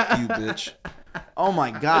 Fuck you, bitch. Oh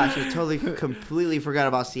my gosh, I totally completely forgot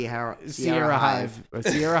about Sierra Hive.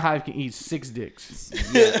 Sierra Hive can eat 6 dicks.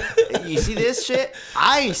 Yeah. You see this shit?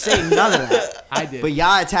 I ain't saying none of that. I did. But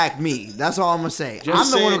y'all attacked me. That's all I'm gonna say.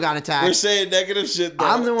 I'm the one who got attacked. We're saying negative shit though.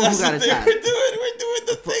 I'm the one who got attacked. We're doing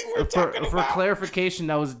the thing we're talking about. For clarification,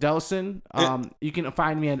 that was Delson. You can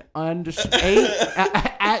find me at at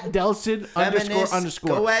Delson __.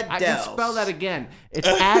 Go at I can spell that again. It's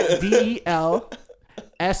at DELSON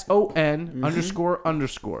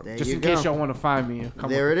 __. There Just you in go. case y'all want to find me.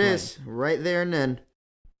 There it is. Right there and then.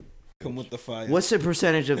 Come with the fire. What's the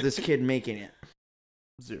percentage of this kid making it?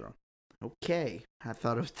 0. Okay. I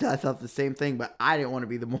thought the same thing, but I didn't want to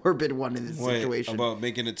be the morbid one in this situation. About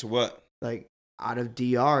making it to what? Like out of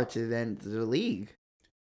DR to then to the league.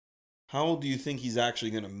 How old do you think he's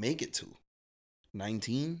actually gonna make it to?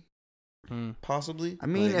 19? Possibly. I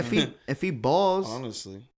mean, if he balls,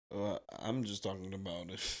 honestly, I'm just talking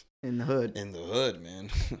about if in the hood. In the hood, man.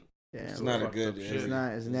 Yeah, it's not a good. It's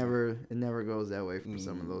not. It never goes that way for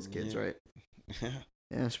some of those kids, right? Yeah.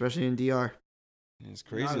 Yeah, especially in DR. It's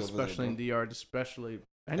crazy. Not especially in DR, especially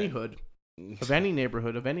any hood of any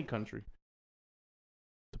neighborhood of any country.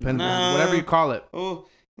 Depending on whatever you call it. Oh,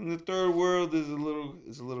 in the third world is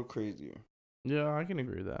a little crazier. Yeah, I can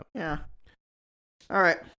agree with that. Yeah. All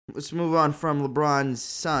right, let's move on from LeBron's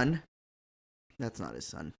son. That's not his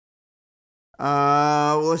son.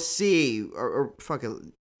 Let's see. Or fuck it.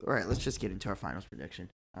 All right, let's just get into our finals prediction.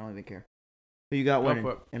 I don't even care. Who you got winning?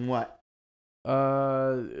 And what?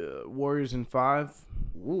 Warriors in 5.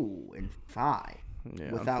 Ooh, in 5.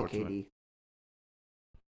 Yeah, without KD.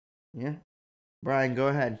 Yeah. Brian, go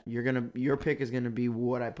ahead. Your pick is gonna be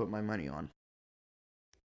what I put my money on.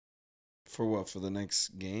 For what? For the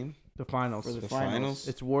next game? The finals. For the finals.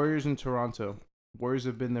 It's Warriors in Toronto. Warriors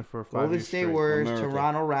have been there for 5 years. Golden State Warriors, America.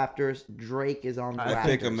 Toronto Raptors. Drake is on the Raptors. I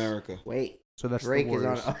pick America. Wait. So that's Drake the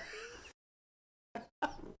Warriors. is on.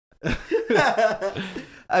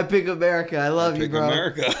 I pick America. I love you, bro.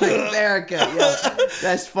 America. Pick America. Yeah,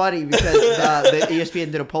 that's funny because the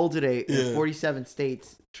ESPN did a poll today. Yeah. 47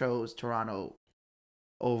 states chose Toronto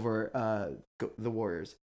over the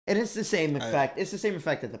Warriors, and it's the same effect. It's the same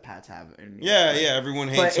effect that the Pats have. Yeah. Everyone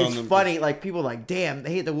hates on them. But it's funny. Like people are like, damn,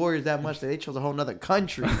 they hate the Warriors that much that they chose a whole nother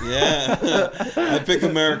country. Yeah, I pick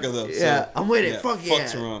America though. So. Yeah, I'm with it. Fuck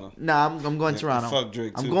Toronto. Nah, I'm going Toronto. Fuck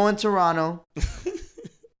Drake too. I'm going Toronto.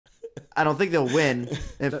 I don't think they'll win.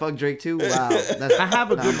 And fuck Drake too. Wow. I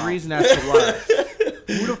have a good reason as to why.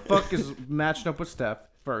 Who the fuck is matching up with Steph?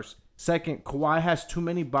 First. Second, Kawhi has too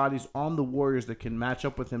many bodies on the Warriors that can match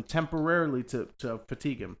up with him temporarily to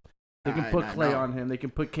fatigue him. They can put Clay on him. They can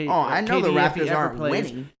put KD. I know the Raptors aren't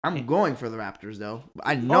winning. I'm going for the Raptors though.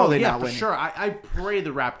 I know they're not winning. For sure. I pray the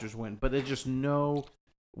Raptors win, but there's just no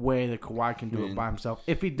way that Kawhi can do it by himself.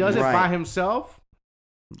 If he does it by himself,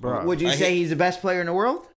 Bro, Would you say he's the best player in the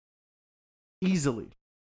world? Easily.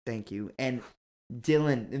 Thank you. And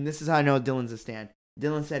Dylan, and this is how I know Dylan's a stan.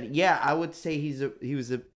 Dylan said, "Yeah, I would say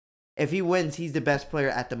if he wins, he's the best player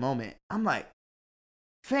at the moment." I'm like,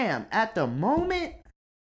 fam, at the moment?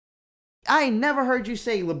 I ain't never heard you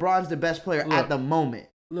say LeBron's the best player at the moment.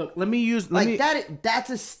 Look, that's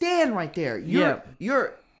a stand right there.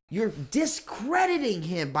 You're discrediting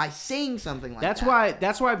him by saying something like that.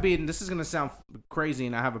 That's why being, this is gonna sound crazy,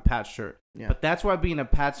 and I have a Pats shirt. Yeah. But that's why being a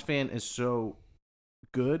Pats fan is so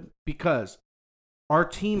good, because our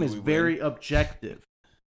team is very objective.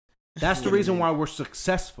 That's the reason why we're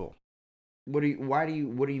successful. What do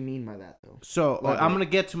you mean by that though? So I'm gonna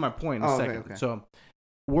get to my point in a second. Okay. So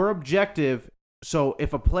we're objective. So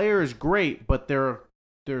if a player is great, but they're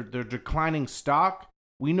declining stock,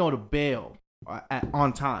 we know to bail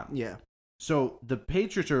on time. Yeah. So the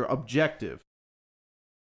Patriots are objective.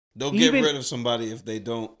 They'll get rid of somebody if they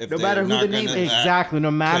don't. If no matter who the name is. Exactly.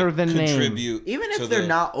 No matter the name. Even if they're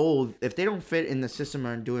not old, if they don't fit in the system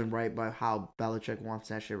or doing right by how Belichick wants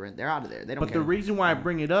that shit right, they're out of there. They don't. But the reason why I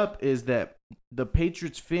bring it up is that the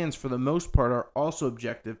Patriots fans, for the most part, are also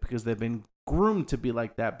objective because they've been groomed to be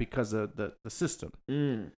like that because of the system.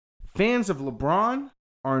 Fans of LeBron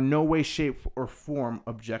are in no way, shape, or form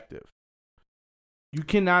objective. You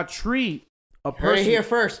cannot treat a person. Heard it here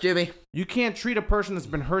first, Jimmy. You can't treat a person that's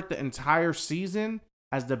been hurt the entire season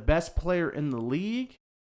as the best player in the league.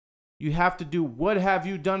 You have to do, what have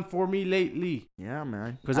you done for me lately? Yeah,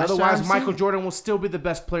 man. Because otherwise, Michael Jordan will still be the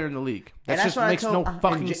best player in the league. That just makes no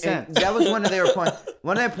fucking sense. And that was one of their points.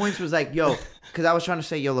 One of their points was like, yo, because I was trying to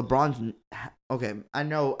say, yo, LeBron's. Okay, I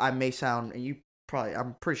know I may sound, and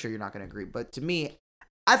I'm pretty sure you're not going to agree, but to me,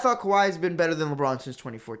 I thought Kawhi's been better than LeBron since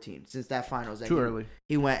 2014, since that finals. Too early.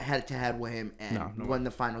 He went head-to-head with him and won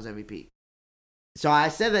the finals MVP. So I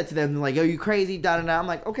said that to them, like, yo, you crazy, da-da-da. I'm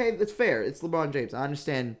like, okay, that's fair. It's LeBron James. I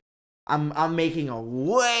understand. I'm making a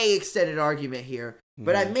way extended argument here,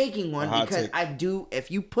 but I'm making one because I do.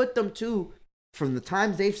 If you put them two, from the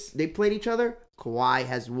times they played each other, Kawhi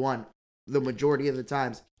has won the majority of the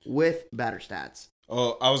times with better stats.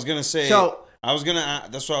 Oh, I was gonna say. So that's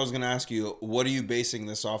what I was gonna ask you. What are you basing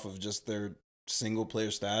this off of? Just their single player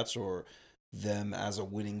stats, or them as a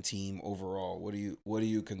winning team overall? What are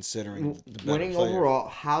you considering the better winning player? Overall?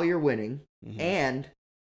 How you're winning, and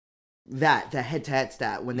the head-to-head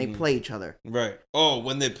stat when they play each other. Right. Oh,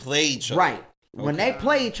 when they play each other. Right. Okay. When they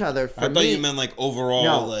play each other, I thought you meant like overall.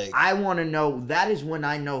 No, like I want to know. That is when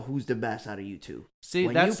I know who's the best out of you two. See,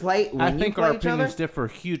 I think our opinions differ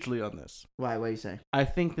hugely on this. Why? What do you say? I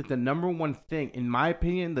think that the number one thing, in my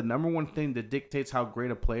opinion, that dictates how great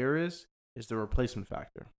a player is the replacement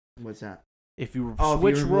factor. What's that? If you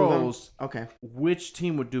switch roles, okay, which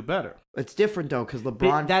team would do better? It's different though, because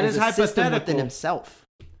LeBron is a system within himself.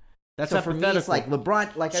 That's so for me, it's like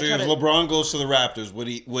LeBron. Like, so if LeBron goes to the Raptors,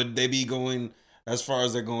 would they be going as far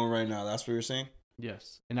as they're going right now? That's what you're saying?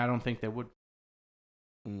 Yes, and I don't think they would.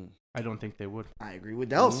 I don't think they would. I agree with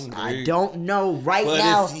Dels. I don't know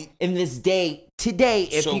now in this day today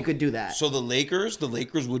if he could do that. So the Lakers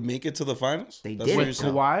would make it to the finals. They did with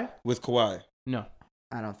Kawhi. With Kawhi, no.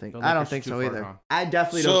 I don't think so either. I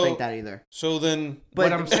definitely don't think that either. So then,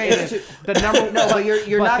 but what I'm saying is the number. No, but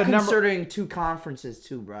you're not considering two conferences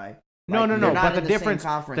too, Bri. No. But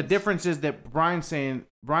the difference is that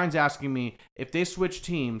Brian's asking me if they switch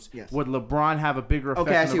teams, would LeBron have a bigger effect?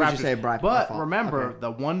 Okay, I see what you say, Brian. But remember,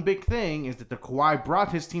 the one big thing is that the Kawhi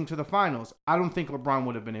brought his team to the finals. I don't think LeBron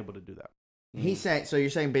would have been able to do that. He's saying, so you're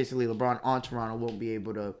saying basically LeBron on Toronto won't be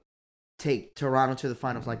able to take Toronto to the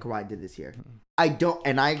finals like Kawhi did this year. I don't,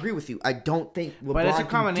 and I agree with you. I don't think LeBron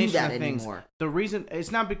can do that anymore. The reason,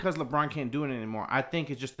 it's not because LeBron can't do it anymore. I think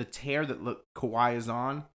it's just the tear that Kawhi is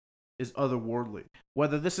on is otherworldly.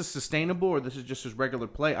 Whether this is sustainable or this is just his regular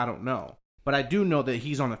play, I don't know. But I do know that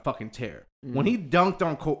he's on a fucking tear. When he dunked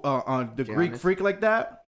on the Greek Freak like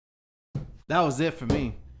that, that was it for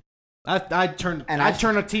me. I turned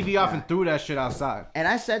the TV off and threw that shit outside. And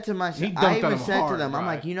I said to myself, I even said to them, I'm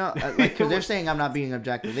like, because they're saying I'm not being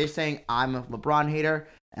objective. They're saying I'm a LeBron hater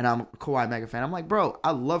and I'm a Kawhi mega fan. I'm like, bro, I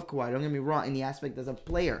love Kawhi. Don't get me wrong in the aspect as a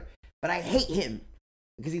player, but I hate him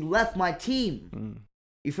because he left my team.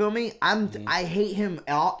 You feel me? I hate him.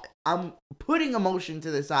 I'm putting emotion to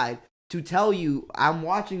the side to tell you I'm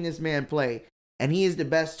watching this man play, and he is the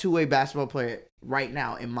best two-way basketball player right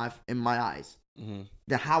now in my eyes.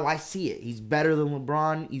 How I see it. He's better than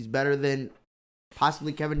LeBron. He's better than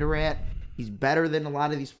possibly Kevin Durant. He's better than a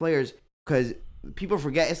lot of these players because people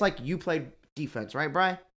forget. It's like you played defense, right,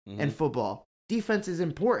 Brian? And football. Defense is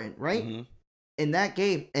important, right? In that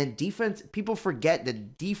game. And defense, people forget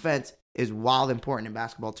that defense is wild important in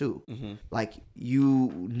basketball too. Mm-hmm. Like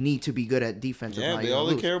you need to be good at defense. Yeah, all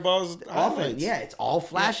they care about is offense. Yeah, it's all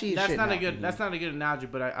flashy. Yeah, that's shit not now. a good. That's not a good analogy,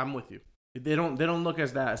 but I'm with you. They don't look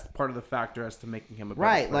as that as part of the factor as to making him a better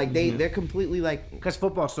right. player. Like they're completely like because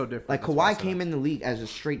football's so different. Like Kawhi came in the league as a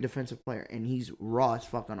straight defensive player, and he's raw as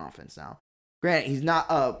fuck on offense now. Granted, he's not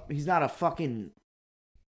a fucking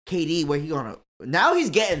KD where he gonna. Now he's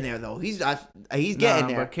getting there though. He's getting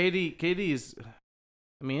there. But KD is.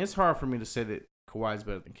 I mean, it's hard for me to say that Kawhi's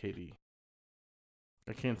better than KD.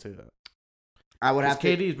 I can't say that. I would have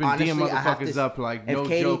to. KD's been honestly, D'ing motherfuckers up like no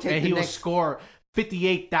joke, and he will score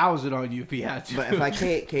 58,000 on you if he had to. But if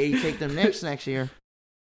KD take them Knicks next year,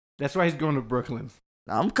 that's why he's going to Brooklyn.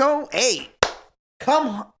 I'm going. Hey,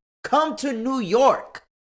 come to New York.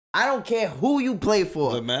 I don't care who you play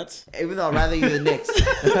for. The Mets? Even though I'd rather you the Knicks.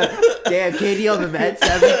 Damn, KD on the Mets.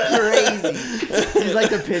 That'd be crazy. He's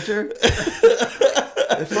like the pitcher.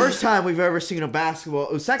 The first time we've ever seen a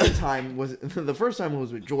basketball. The second time was the first time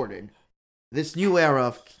was with Jordan. This new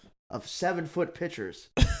era of 7-foot pitchers.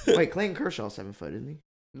 Wait, Clayton Kershaw's 7 foot, isn't he?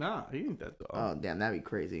 Nah, he ain't that though. Oh damn, that'd be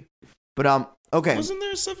crazy. But okay. Wasn't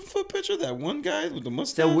there a 7-foot pitcher? That one guy with the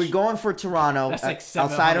mustache. So we're going for Toronto. That's like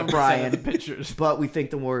outside of Brian. Pitchers. But we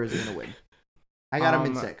think the Warriors are gonna win. I got them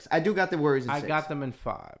in 6. I do got the Warriors in 6. I got them in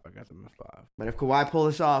 5. But if Kawhi pull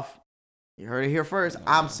this off, you heard it here first.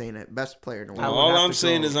 I'm saying it. Best player in the world. All I'm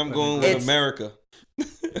saying is I'm going with America.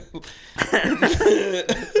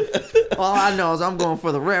 All I know is I'm going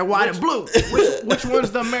for the red, white, and blue. Which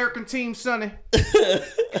one's the American team, Sonny?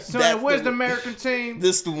 Sonny, where's the American team?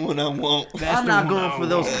 This is the one I want. I'm not going for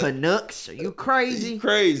those Canucks. Are you crazy?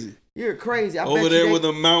 You're crazy. Over there with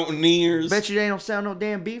the Mountaineers. Bet you they don't sell no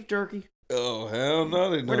damn beef jerky. Oh, hell no,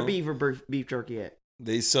 they don't. Where the beef jerky at?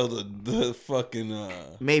 They sell the fucking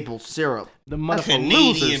maple syrup. The motherfucking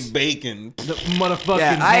Canadian bacon. The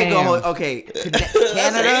motherfucking I ain't ham. going. Okay,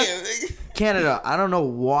 Canada. I don't know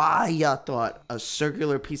why y'all thought a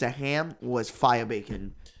circular piece of ham was fire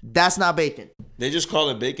bacon. That's not bacon. They just call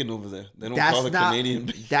it bacon over there. They don't call it Canadian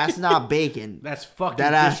bacon. That's not bacon. That's fucking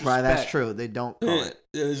that ass, disrespect. bro. That's true. They don't call it.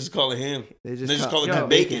 Yeah, they just call it ham. They just call it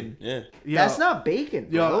bacon. Yeah. That's not bacon,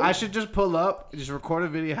 bro. Yo, I should just pull up, just record a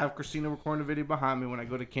video, have Christina record a video behind me when I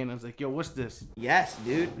go to Canada. It's like, yo, what's this? Yes,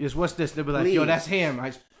 dude. Yes, what's this? They'll be like, yo, that's ham.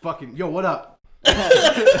 I fucking, yo, what up?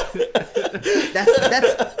 that's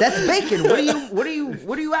bacon. What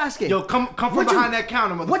are you asking? Yo, come from behind that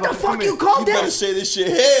counter, motherfucker. What the fuck you called this? You better say this shit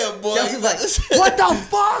ham, boy. Delson's like, what the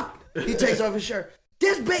fuck? He takes off his shirt.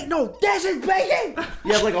 This bacon? No, this is bacon.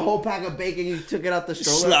 You have like a whole pack of bacon. You took it out the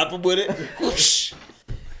stroller. Slap him with it. Whoosh.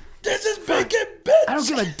 This is bacon, bitch. I don't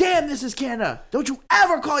give a damn. This is Canada. Don't you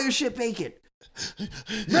ever call your shit bacon.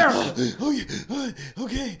 America.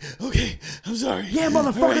 Okay. I'm sorry. Yeah,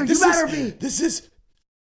 motherfucker, right, you better be. This is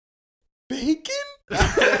bacon?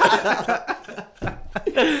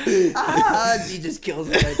 He just kills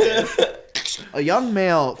it right there. A young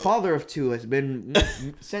male, father of 2, has been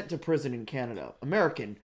sent to prison in Canada.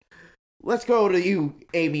 American. Let's go to you,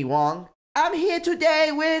 Amy Wong. I'm here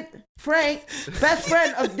today with Frank, best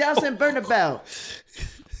friend of Delson Bernabel.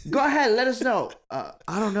 Go ahead, let us know. I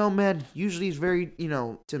don't know, man. Usually he's very,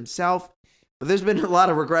 to himself. But there's been a lot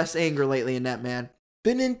of regressed anger lately in that man.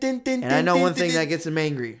 And I know one thing that gets him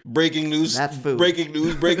angry. Breaking news. That's food. Breaking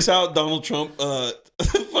news breaks out. Donald Trump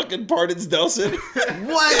fucking pardons Delson.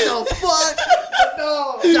 What the fuck?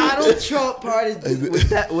 No. Donald Trump pardons.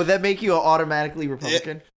 Would that make you automatically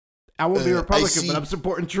Republican? I won't be Republican, but I'm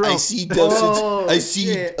supporting Trump. I see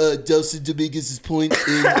Delson Dominguez's point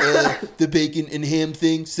in the bacon and ham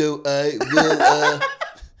thing, so I will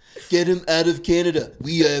get him out of Canada.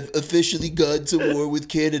 We have officially gone to war with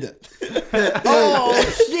Canada. Oh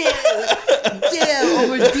shit! Damn,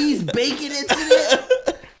 over these bacon incident.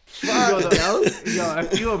 Yo,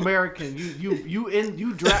 if you American, you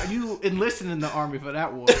enlisted in the army for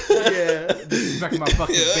that war. Yeah. Disrespect my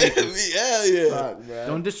fucking bacon. Yeah. Fuck,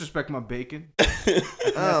 don't disrespect my bacon.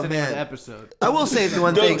 Oh man. Episode. I will say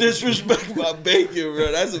one thing. Don't disrespect my bacon,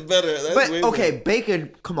 bro. That's okay,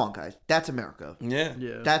 bacon. Come on, guys. That's America. Yeah.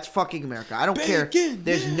 That's fucking America. I don't care.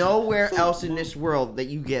 There's nowhere else in this world that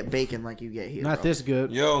you get bacon like you get here. Not this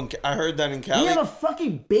good. Yo, I heard that in Cali. We have a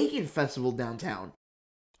fucking bacon festival downtown.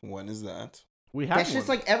 When is that? We have. That's just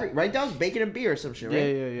like right down Bacon and beer or some shit, right?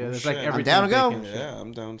 Yeah. There's like everything. I'm down to go. Yeah,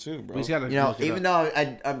 I'm down too, bro. We gotta even though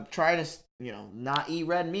I'm trying to, not eat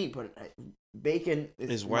red meat, but bacon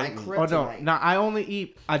is white. Oh no, I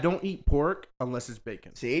don't eat pork unless it's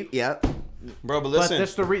bacon. See, yeah, bro. But listen,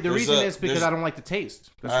 that's the reason is because I don't like the taste.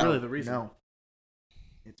 That's really the reason. No,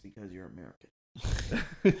 it's because you're American.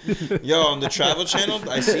 Yo, on the Travel Channel,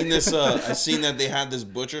 I seen this. I seen that they had this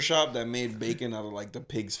butcher shop that made bacon out of like the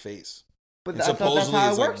pig's face. But And I thought that's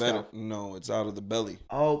how it works. better. No, it's out of the belly.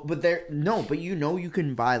 Oh, but you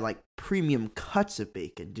can buy like premium cuts of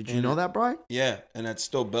bacon. Did you know that, Brian? Yeah, and that's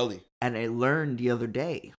still belly. And I learned the other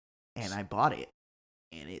day, and I bought it,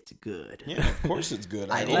 and it's good. Yeah, of course it's good.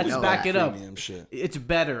 I Let's back it up. Shit. It's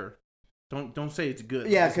better. Don't say it's good.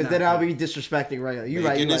 Yeah, It's because not then I'll good. be disrespecting right. You're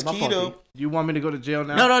Bacon right. is My fault, keto. dude. You want me to go to jail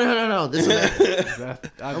now? No. This is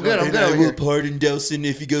I'm good, I'm And good. I over will here. pardon Delson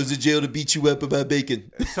if he goes to jail to beat you up about bacon.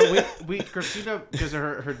 So we Christina, because of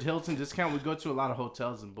her Hilton discount, we go to a lot of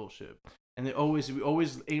hotels and bullshit, and we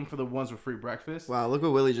always aim for the ones with free breakfast. Wow, look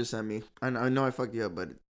what Willie just sent me. I know I fucked you up, but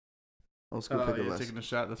old school pick You're of us. taking a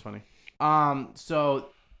shot. That's funny. So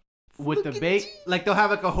with the bacon, like they'll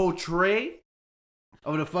have like a whole tray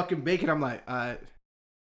of the fucking bacon. I'm like,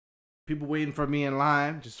 people waiting for me in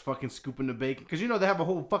line, just fucking scooping the bacon, because they have a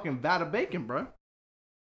whole fucking vat of bacon, bro.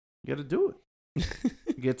 You gotta do it.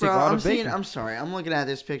 You gotta take Bro, all I'm the bacon. seeing. I'm sorry. I'm looking at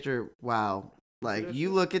this picture. Wow, like you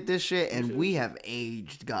look at this shit, and we have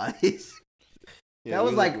aged, guys. That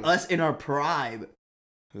was like us in our prime.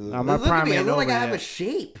 Nah, my Look at prime me. I ain't look like over I have yet. a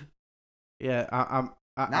shape. Yeah,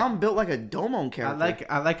 Now I'm built like a Domon character.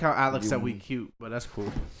 I like how Alex You- said we cute, but that's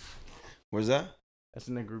cool. Where's that? That's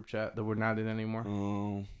in the group chat that we're not in anymore.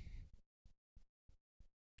 Oh,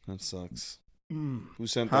 that sucks. Mm. Who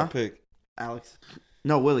sent Huh? that pic? Alex.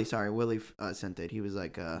 No, Willie. Sorry, Willie sent it. He was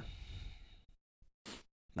like,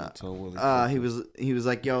 Tell Willie. he was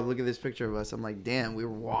like, yo, look at this picture of us. I'm like, damn, we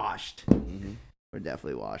were washed. Mhm. We're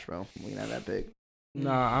definitely washed, bro. I'm looking at that pic.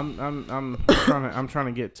 Nah, I'm trying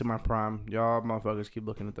to get to my prime. Y'all motherfuckers keep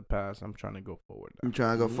looking at the past. I'm trying to go forward. I'm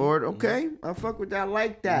trying to go forward. Okay, I fuck with that. I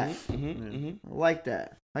like that. I like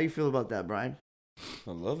that. How you feel about that, Brian?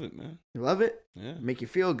 I love it, man. You love it? Yeah, Make you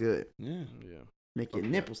feel good. yeah, Yeah. Make your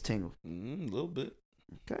nipples tingle. a little bit.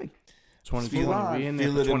 Okay, 2020. We in there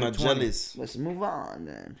Feel for it in my 2020. jellies. let's move on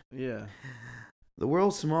then. Yeah. The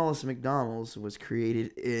world's smallest McDonald's was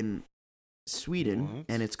created in Sweden, What?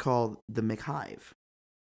 and it's called the McHive.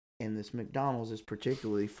 And this McDonald's is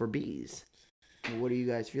particularly for bees. What do you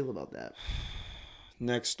guys feel about that?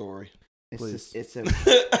 Next story. It's Please.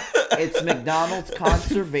 it's McDonald's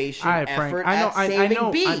conservation All right, Frank. effort I know. at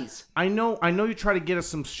saving bees. I know. You try to get us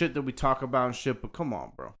some shit that we talk about and shit, but come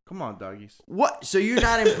on, bro. Come on, doggies. What? So you're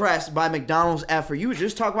not impressed by McDonald's effort? You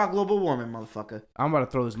just talk about global warming, motherfucker. I'm about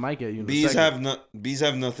to throw this mic at you. In a Bees second.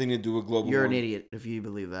 have nothing to do with global You're an warming. idiot if you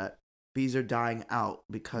believe that. Bees are dying out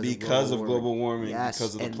because Because of global warming. Yes,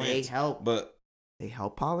 Because of the and plants. they help. But They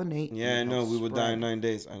help pollinate. yeah, I and know help we would die in spread. 9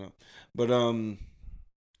 days. I know. But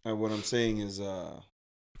what I'm saying is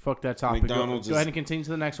Fuck that topic. McDonald's Go is- ahead and continue to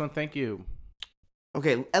the next one. Thank you.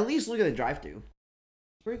 Okay, at least look at the drive-thru.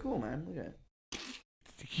 Pretty cool, man. Look at it.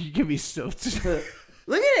 You give me so. Look at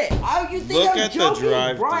it. Oh, you think Look I'm at the joking?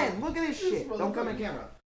 drive-thru. Brian, look at this shit. Don't come in camera.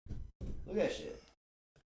 Look at that shit.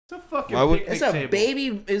 It's a fucking Why would- picnic It's a table.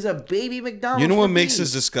 baby. It's a baby McDonald's. you know what for makes bees.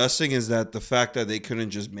 this disgusting is that the fact that they couldn't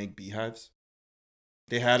just make beehives.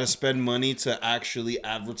 They had to spend money to actually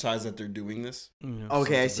advertise that they're doing this. Yeah,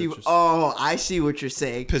 Okay, I sons see. of bitches. Oh, I see what you're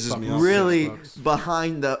saying. Pisses me off. Really, Sucks.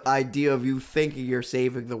 behind the idea of you thinking you're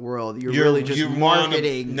saving the world, you're You're- really just you wanna-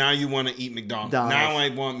 marketing. now you want to eat McDonald's. Dollars. Now I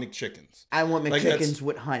want McChickens. I want Like, McChickens that's-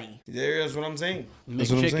 with honey There's what I'm saying. That's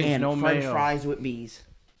what I'm McChickens, saying. and no French mayo. fries with bees.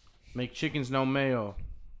 McChickens, no mayo.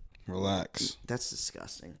 Relax. That's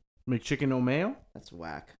disgusting. McChicken, no mayo? That's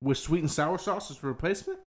whack. With sweet and sour sauce as a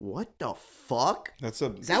replacement? What the fuck? That's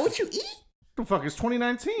a. Is that what you eat? The fuck, it's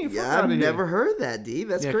 2019. Fuck Yeah, outta I've here. never heard that, D.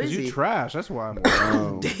 That's Yeah, 'cause crazy. you trash. That's why.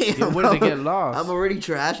 Wow. Damn. Yeah, where did they get lost? I'm already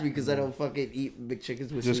trash because I don't fucking eat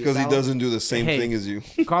McChickens with Just sweet because he and sour. doesn't do the same Hey. thing as you.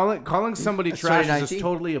 calling somebody That's trash is 2019. just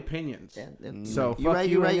totally opinions. Yeah, So you're fuck right.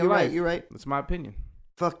 you You're right. and your You're right. life. You're right. That's my opinion.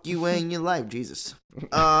 Fuck you and your life, Jesus.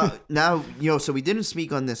 Now, so we didn't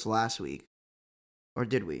speak on this last week, or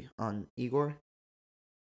did we? On Igor?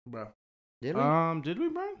 Bro. Did we? Did we,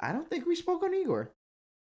 Brian? I don't think we spoke on Igor.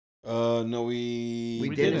 No, we We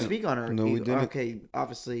We didn't didn't. speak on her. No, we Igor. didn't. Okay,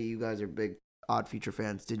 obviously you guys are big Odd Future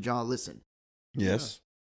fans. Did y'all listen? Yes,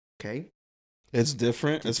 Okay. it's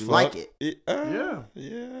different. Did It's you fuck. like it? Yeah.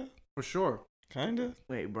 yeah, For sure. kind of.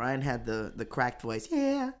 Wait, Brian had the cracked voice.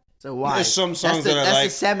 Yeah. So why? There's some songs that's the, that I that's like. the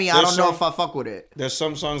semi. I There's don't know some- if I fuck with it. There's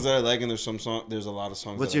some songs that I like, and there's a lot of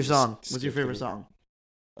songs. What's that your I just song? What's your skip favorite through. song?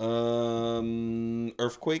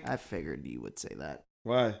 Earthquake. I figured you would say that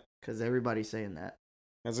Why? because everybody's saying that.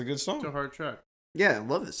 That's a good It's a song. hard track. Yeah, I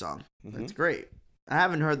love this song. Mhm. It's great. I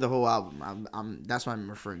haven't heard the whole album. I'm that's why I'm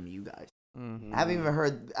referring to you guys. Mm-hmm. I haven't even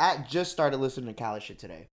heard. I just started listening to Khaled shit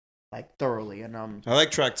today, like thoroughly. And I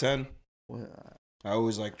like track 10. I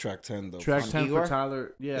always like track 10 though. Track 10 Igor? for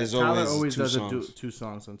Tyler. Yeah, There's Tyler always always two does songs. two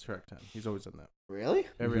songs on track 10. He's always done that. Really?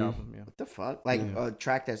 Every Mhm. album, yeah. What the fuck? Like Yeah. a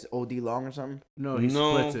track that's OD long or something? No, he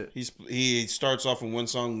splits it. He starts off in one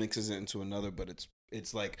song, mixes it into another, but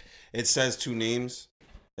it's like it says two names.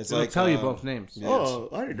 It's It'll like tell you both names. Yeah, Oh,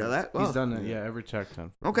 I didn't know that. He's Oh. done that, yeah, every track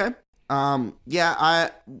 10. Okay. Yeah,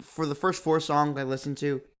 for the first 4 songs I listened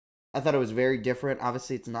to, I thought it was very different.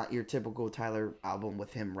 Obviously, it's not your typical Tyler album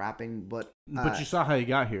with him rapping, but But you saw how he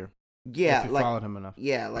got here. yeah, If you like followed him enough.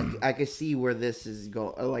 yeah, like I could see where this is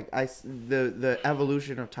going. Like the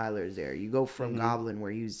evolution of Tyler is there. You go from Mhm. Goblin,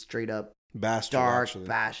 where he's straight up Bastard, dark,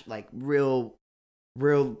 actually. like real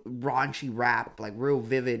raunchy rap, like real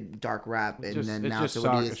vivid dark rap, and then now it's to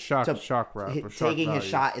just what he is shock to rap. Or shock taking his value.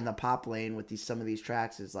 shot in the pop lane with some of these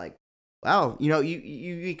tracks is like, wow,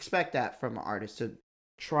 you expect that from an artist to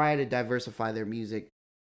try to diversify their music,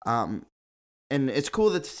 and it's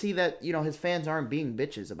cool to see that his fans aren't being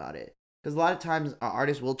bitches about it, because a lot of times an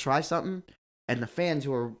artist will try something and the fans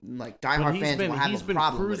who are like diehard fans will have he's a been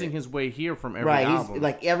problem cruising with it. his way here from every Right, album. he's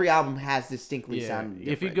like every album has distinctly yeah. sound.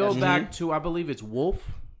 If you different. go That's- back to, I believe it's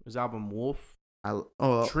Wolf, his album Wolf,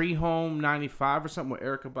 oh, Tree Home 95 or something with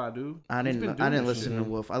Erykah Badu. I He's been didn't doing this listen shit. to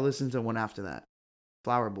Wolf. I listened to one after that,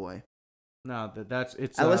 Flower Boy. No,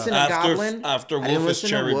 it's. I listened to Goblin. After I didn't Wolf is listen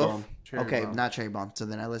to Cherry Wolf. Bomb. Cherry Okay, Bomb. not Cherry Bomb. So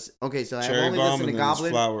then I listen. Okay, so I Cherry only Bomb listened to and then it's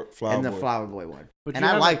Goblin Flower and the Boy. Flower Boy one, But and you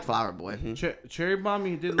I have- liked Flower Boy. Mhm. Cherry Bomb,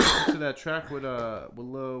 you did listen to that track with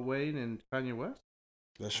Lil Wayne and Kanye West?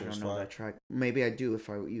 That I shit was don't know fire. that track. Maybe I do if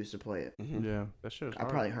I used to play it. Mhm. Yeah, that shit was I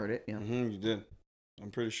hard. probably heard it. Yeah. You did. I'm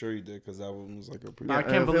pretty sure you did because that one was like a pretty. I Yeah,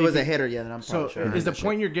 can't if believe it was a it- hit or yeah, then I'm So probably sure. I heard is the that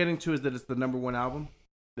point shit. you're getting to is that it's the number one album?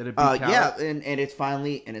 That it beat Yeah, Khaled? and it's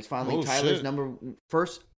finally Oh, Tyler's shit.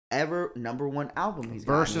 first ever number one album he's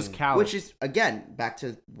Versus gotten. Khaled. Which is again back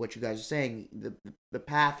to what you guys are saying, the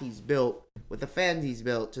path he's built with the fans he's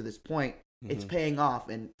built to this point, it's paying off,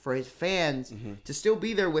 and for his fans to still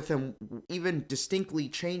be there with him, even distinctly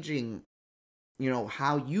changing,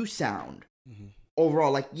 how you sound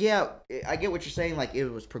overall. Like, yeah, I get what you're saying. Like, it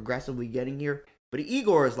was progressively getting here, but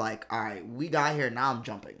Igor is like, all right, we got here, now I'm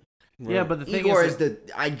jumping. Yeah, but the thing Igor is, is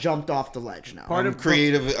I jumped off the ledge now. Part I'm of-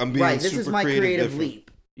 creative. I'm being Right, this super is my creative different.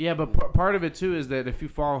 leap. yeah, but part of it too is that if you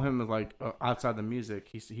follow him like outside the music,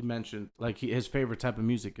 he mentioned like his favorite type of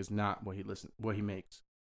music is not what he makes.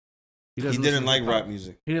 He doesn't didn't listen like to rap pop.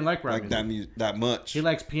 music. He didn't like rap Like music. that music that much. He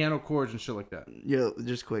likes piano chords and shit like that. Yo,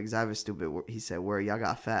 just quick, Zyva's stupid. He said, "Where y'all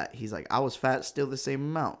got fat?" He's like, "I was fat, still the same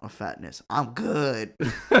amount of fatness. I'm good."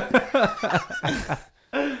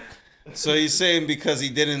 So he's saying because he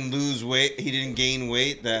didn't lose weight, he didn't gain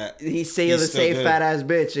weight, that He say you're the He's still same good. fat ass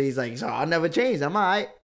bitch. And he's like, "So I'll never change. I'm alright."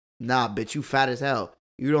 Nah, bitch, you fat as hell.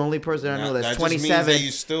 You're the only person I know that's that just means 27 that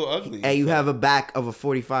you're still ugly. and you have a back of a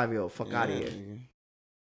 45-year-old. Fuck out of here. nigga.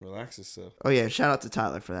 Relax yourself. Oh yeah, shout out to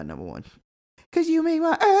Tyler for that number one. Cause you make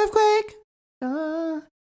my earthquake.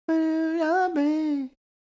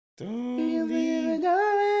 Don't leave.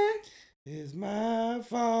 It's my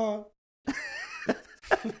fault.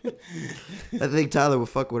 I think Tyler will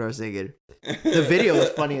fuck with our singing. The video was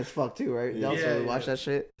funny as fuck too, right? Yeah. Also, we watched that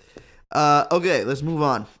shit. Okay, let's move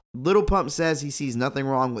on. Little Pump says he sees nothing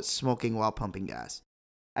wrong with smoking while pumping gas.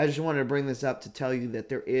 I just wanted to bring this up to tell you that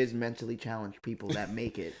there is mentally challenged people that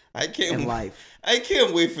make it I can't. in life. I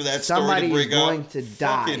can't wait for that Somebody story is to break going out. to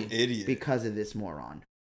die Fucking idiot. because of this moron.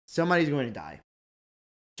 Somebody's going to die.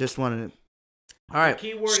 Just wanted to. All right, The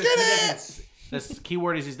keyword is he doesn't. The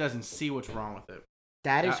keyword is he doesn't see what's wrong with it.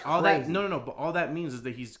 that is all crazy. that no, but all that means is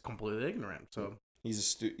that he's completely ignorant. So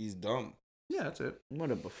He's dumb. yeah, that's it.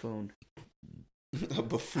 What a buffoon. A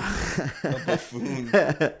buffoon. A buffoon.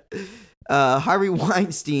 Harvey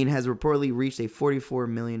Weinstein has reportedly reached a $44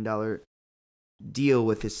 million deal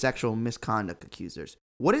with his sexual misconduct accusers.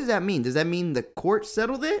 What does that mean? Does that mean the court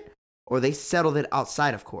settled it, or they settled it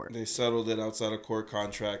outside of court? They settled it outside of court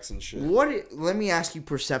contracts and shit. Let me ask you,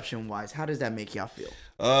 perception-wise, how does that make y'all feel?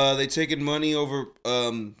 They taking money over.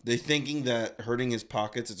 They thinking that hurting his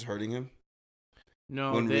pockets, it's hurting him.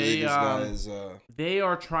 No, When really they this guy is. they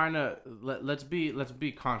are trying to let's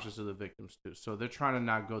be conscious of the victims too. So they're trying to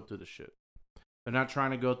not go through the shit. They're not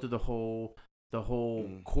trying to go through the whole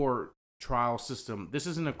court trial system. This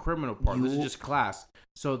isn't a criminal part. This is just class.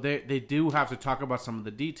 So they do have to talk about some of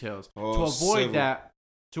the details to avoid civil. that.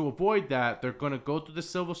 To avoid that, they're going to go through the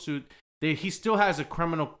civil suit. He still has a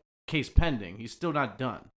criminal case pending. He's still not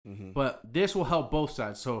done. Mhm. But this will help both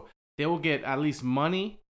sides. So they will get at least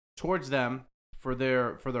money towards them for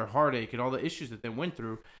their heartache and all the issues that they went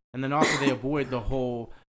through, and then also they avoid the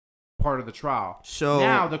whole part of the trial. So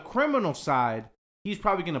Now the criminal side, he's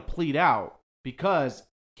probably going to plead out because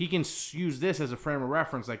he can use this as a frame of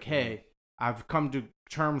reference. Like, hey, I've come to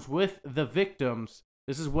terms with the victims.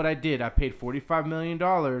 This is what I did. I paid $45 million,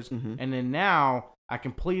 and then now I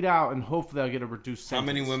can plead out, and hopefully I'll get a reduced sentence.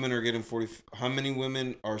 How many women are getting 40? How many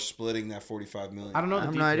women are splitting that $45 million? I don't know. I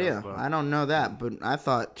have no idea. I don't know that, but I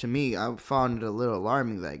thought, to me, I found it a little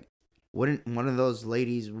alarming. Like, wouldn't one of those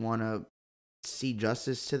ladies want to see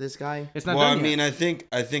justice to this guy? It's not. Well, done I mean, yet.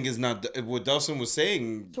 I think it's not what Delson was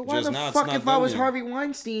saying. So why just the now, fuck, if I was yet. Harvey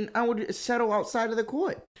Weinstein, I would settle outside of the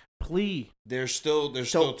court? Plea. There's still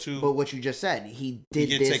two. But what you just said, he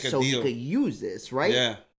did could this take a so deal. he could use this, right?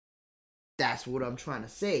 Yeah. That's what I'm trying to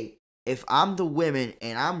say. If I'm the women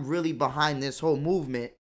and I'm really behind this whole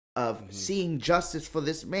movement of seeing justice for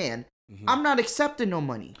this man, I'm not accepting no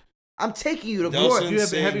money. I'm taking you to court.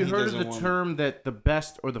 Have you heard of the term that the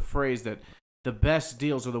best, or the phrase that the best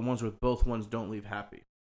deals are the ones where both ones don't leave happy?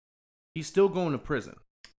 He's still going to prison.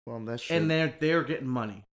 Well, that's true. And they're getting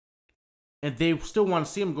money. And they still want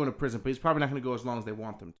to see him go to prison, but he's probably not going to go as long as they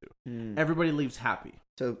want them to. Everybody leaves happy.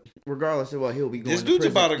 So regardless of what he'll be going This to dude's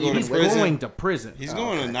prison, about to go to He's prison. going to prison. He's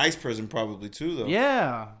going to a nice prison probably too, though.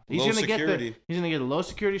 Yeah. He's Low gonna security. he's gonna get a low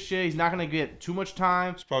security shit. He's not gonna get too much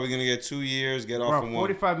time. He's probably gonna get 2 years, get off in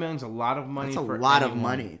one. $45 million is a lot of money. That's a for lot anyone. of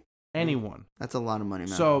money. Anyone. That's a lot of money,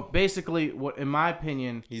 man. So basically, what in my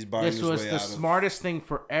opinion, He's buying this his was way the out of- smartest thing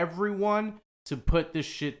for everyone to put this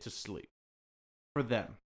shit to sleep. For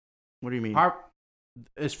them. What do you mean?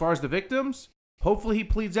 As far as the victims, hopefully he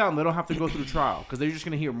pleads out and they don't have to go through trial, because they're just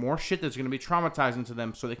going to hear more shit that's going to be traumatizing to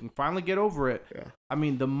them, so they can finally get over it. Yeah. I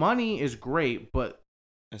mean, the money is great, but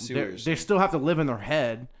I see what you're they saying. still have to live in their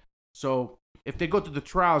head. So if they go through the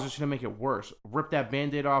trials, it's going to make it worse. Rip that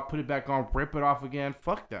Band-Aid off, put it back on, rip it off again.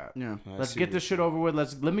 Fuck that. Yeah. Let's get this shit over with.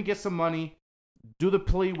 Let me get some money. Do the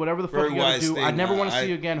plea, whatever the fuck Very you gotta wise do. thing. I never want to see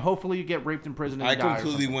you again. Hopefully you get raped in prison and I die or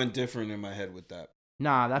completely something. went different in my head with that.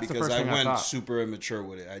 Nah, that's the because first thing I went thought. super immature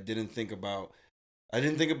with it. I didn't think about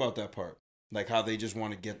that part. Like how they just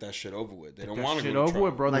want to get that shit over with. They don't want to shit go to over trial.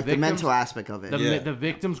 with, bro. Like the mental aspect of it. The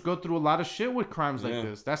victims go through a lot of shit with crimes like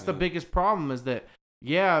this. That's the biggest problem, is that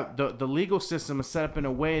the legal system is set up in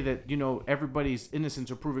a way that, you know, everybody's innocent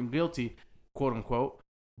or proven guilty, quote unquote.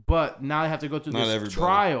 But now they have to go through this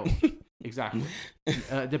trial. Exactly.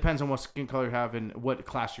 Depends on what skin color you have and what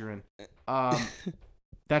class you're in.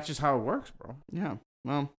 That's just how it works, bro. Yeah.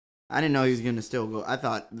 Well, I didn't know he was gonna still go. I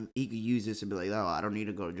thought he could use this and be like, "Oh, I don't need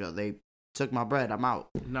to go to jail. They took my bread. I'm out."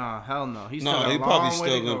 Nah, hell no. He's No, still he a probably long way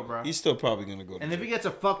still to gonna. go, bro. He's still probably gonna go. To And if jail. he gets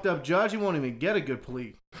a fucked up judge, he won't even get a good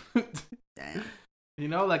plea. Damn. You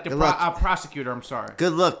know, like Good luck. a prosecutor. I'm sorry.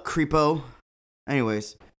 Good luck, creepo.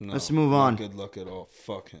 Anyways, No, let's move not on. Good luck at all.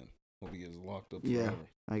 Fuck him. Hope he gets locked up Yeah. forever.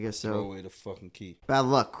 I guess Throw so. away the fucking key. Bad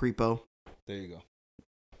luck, creepo. There you go.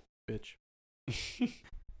 Bitch.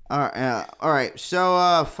 All right.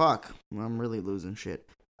 So, fuck. I'm really losing shit.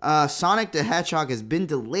 Sonic the Hedgehog has been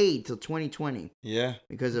delayed till 2020 Yeah.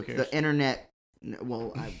 because of cares? the internet.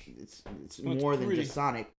 Well, it's Well, more it's than pretty. just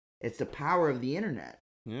Sonic. It's the power of the internet.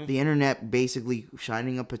 Yeah. The internet basically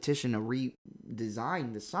signing a petition to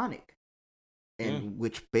redesign the Sonic, and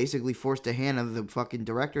which basically forced the hand of the fucking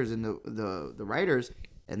directors and the writers.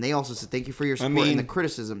 And they also said, "Thank you for your support and the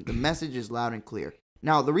criticism. The message is loud and clear."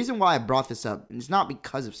 Now, the reason why I brought this up, and it's not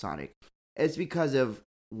because of Sonic, it's because of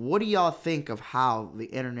what do y'all think of how the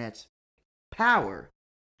internet's power,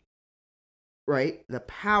 right? The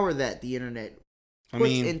power that the internet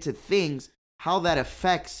puts into things, how that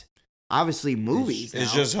affects, obviously, movies. It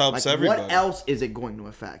now. just helps Like, everybody. What else is it going to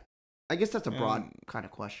affect? I guess that's a broad kind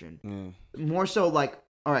of question. Yeah. More so, like,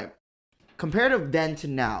 all right, compared to then to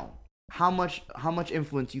now, how much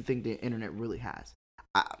influence do you think the internet really has?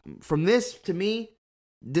 From this to me,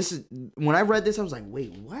 this is when I read this, I was like,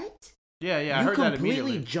 wait, what? Yeah, I You heard that completely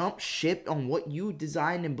immediately. jumped ship on what you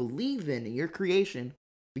designed and believe in your creation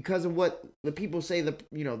because of what the people say that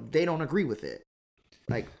they don't agree with it.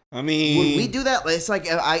 Like, I mean, would we do that? It's like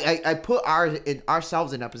I put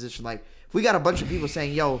ourselves in that position. Like, if we got a bunch of people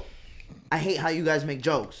saying, "Yo, I hate how you guys make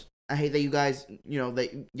jokes. I hate that you guys,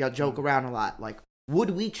 that y'all joke around a lot." Like,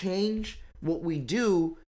 would we change what we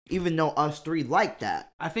do, even though us three like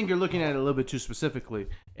that? I think you're looking at it a little bit too specifically.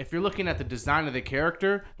 If you're looking at the design of the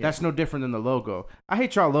character, that's no different than the logo. I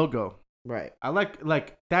hate y'all logo. Right. I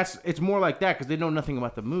like it's more like that because they know nothing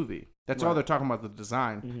about the movie. That's all they're talking about, the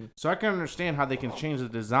design. Mm-hmm. So I can understand how they can change the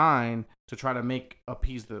design to try to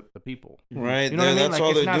appease the people. right? You know what I mean? That's Like, all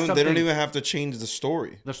it's they're not doing. They don't something- even have to change the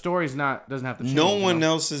story. The story's doesn't have to change. No one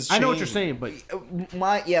else is. I know what you're changing. saying,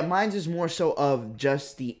 but Mine's is more so of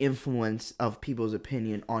just the influence of people's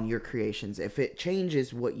opinion on your creations. If it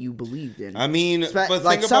changes what you believed in, I mean, but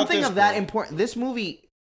like think something about this, of that bro. important. This movie,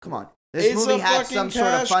 come on, This movie had some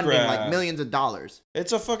sort of funding, like millions of dollars.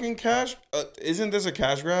 It's a fucking cash. Isn't this a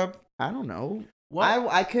cash grab? I don't know. What?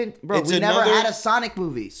 I couldn't, bro. We never had a Sonic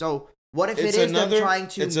movie, so what if it is them trying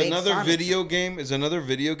to? It's make another Sonic video game. It's another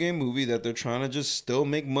video game movie that they're trying to just still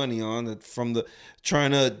make money on. That from the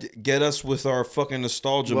trying to get us with our fucking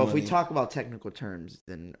nostalgia. Well, money. if we talk about technical terms,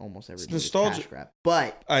 then almost everything is nostalgia. cash grab.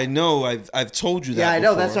 But I know I've told you that. Yeah, I know.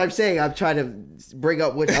 before. That's what I'm saying. I'm trying to bring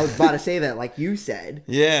up what I was about to say. That like you said.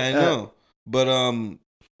 Yeah, I know. But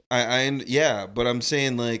but I'm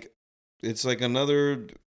saying like it's like another.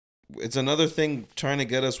 It's another thing trying to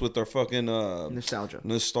get us with our fucking nostalgia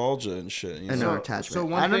and shit. You know? Our attachment.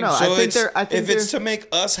 So I don't know. So I think if it's to make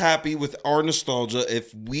us happy with our nostalgia,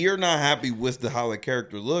 if we are not happy with how the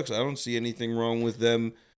character looks, I don't see anything wrong with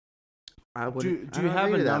them. Do you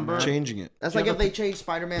have a number changing it? That's like if they changed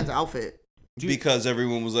Spider-Man's outfit because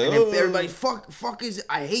everyone was like, everybody fuck is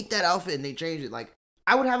I hate that outfit, and they changed it. Like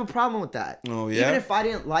I would have a problem with that. Oh yeah. Even if I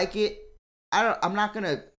didn't like it, I'm not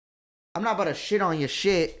about to shit on your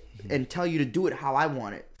shit and tell you to do it how I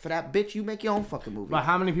want it. For that, bitch, you make your own fucking movie. But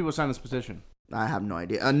how many people signed this petition? I have no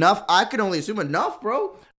idea. Enough. I can only assume enough,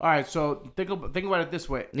 bro. All right, so think about it this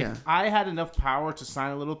way. Yeah. If I had enough power to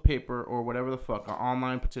sign a little paper or whatever the fuck, an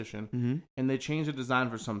online petition, and they change the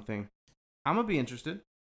design for something, I'm going to be interested.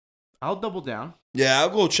 I'll double down. Yeah,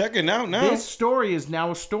 I'll go check it out now. This story is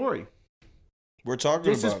now a story. We're talking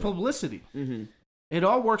about this is publicity. It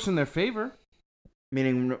all works in their favor.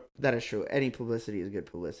 Meaning that is true. Any publicity is good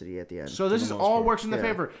publicity at the end. So this is all works in their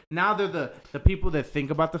favor. Now they're the people that think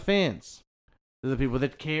about the fans. They're the people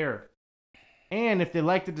that care. And if they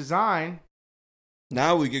like the design,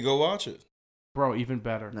 now we could go watch it. Bro, even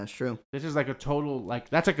better. That's true. This is like a total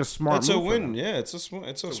that's like a smart. It's a win. Yeah, it's a smart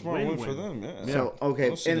win for them. Yeah. So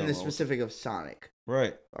okay, in the specific of Sonic.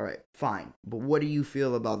 Right. All right. Fine. But what do you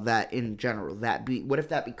feel about that in general? What if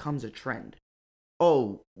that becomes a trend?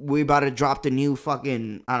 Oh, we about to drop the new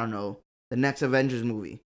fucking, I don't know, the next Avengers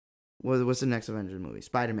movie. What's the next Avengers movie?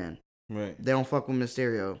 Spider-Man. Right. They don't fuck with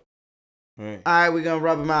Mysterio. Right. All right, we're going to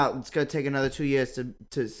rub him out. It's going to take another 2 years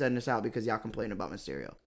to send this out because y'all complain about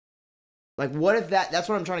Mysterio. Like, what if that's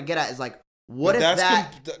what I'm trying to get at is like, what if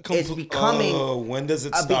that is becoming... when does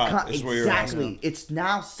it stop? Exactly. It's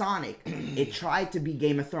now Sonic. It tried to be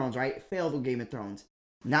Game of Thrones, right? It failed with Game of Thrones.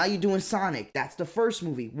 Now you're doing Sonic. That's the first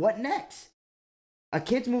movie. What next? A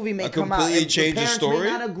kid's movie may come out and change the story.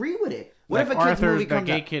 May not agree with it. What like if a kid's movie comes out?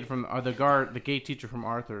 The gay kid from the gay teacher from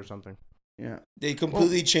Arthur or something. Yeah, they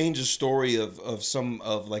completely change the story of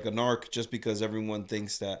like an arc just because everyone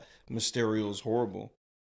thinks that Mysterio is horrible.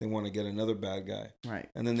 They want to get another bad guy, right?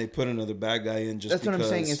 And then they put another bad guy in just. That's what I'm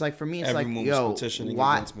saying. It's like for me, it's like, yo,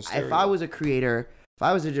 why? If I was a creator, if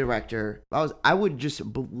I was a director, I would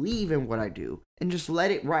just believe in what I do and just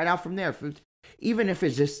let it ride out from there. Even if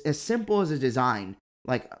it's just as simple as a design,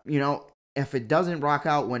 like, you know, if it doesn't rock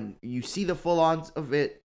out when you see the full-ons of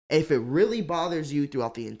it, if it really bothers you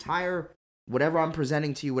throughout the entire whatever I'm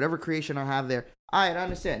presenting to you, whatever creation I have there, all right, I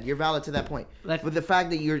understand. You're valid to that point. But the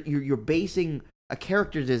fact that you're basing a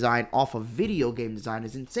character design off of video game design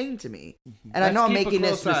is insane to me. And I know I'm making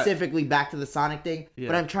this specifically back to the Sonic thing,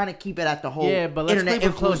 but I'm trying to keep it at the whole internet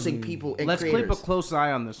influencing people and let's creators. Keep a close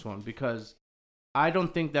eye on this one because I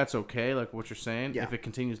don't think that's okay, like what you're saying, if it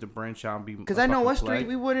continues to branch out and be... Because I know West Street,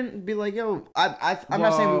 we wouldn't be like, yo, I'm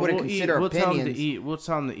not saying we wouldn't consider opinions. We'll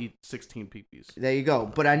tell them to eat 16 peepees. There you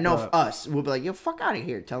go. But I know us, we'll be like, yo, fuck out of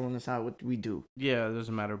here, telling us what we do. Yeah, it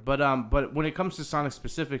doesn't matter. But when it comes to Sonic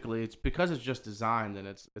specifically, it's because it's just designed and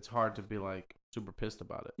it's hard to be like super pissed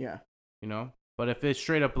about it. Yeah. You know? But if it's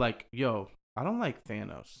straight up like, yo, I don't like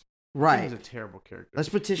Thanos. Right. He's a terrible character. Let's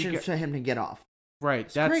petition for him to get off. Right,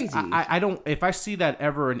 it's crazy. I don't. If I see that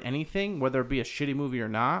ever in anything, whether it be a shitty movie or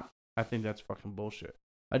not, I think that's fucking bullshit.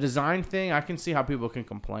 A design thing, I can see how people can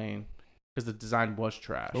complain because the design was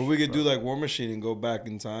trash. Or we could do like War Machine and go back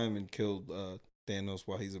in time and kill Thanos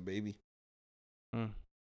while he's a baby.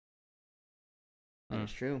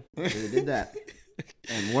 That's true. We did that.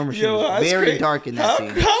 And War Machine was very dark in that scene.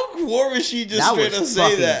 How War Machine just straight up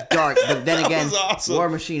say that? Dark, but then again, awesome. War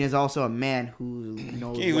Machine is also a man who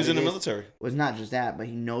knows. Yeah, he was in the military. Was not just that, but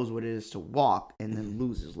he knows what it is to walk and then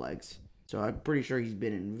lose his legs. So I'm pretty sure he's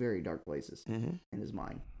been in very dark places in his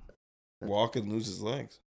mind. Walk and lose his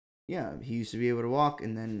legs. Yeah, he used to be able to walk,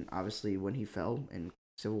 and then obviously when he fell in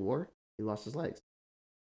Civil War, he lost his legs.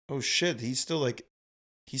 Oh shit! He's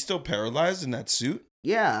still paralyzed in that suit.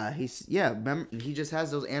 Yeah, remember, he just has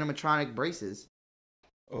those animatronic braces.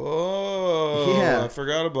 Oh, yeah, I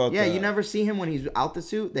forgot about that. Yeah, you never see him when he's out the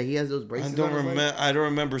suit that he has those braces. I don't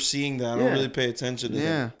remember seeing that. I don't really pay attention to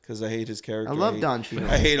him because I hate his character. I love Don Cheadle.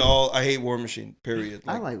 I hate War Machine. Period.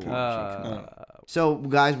 I like War Machine. So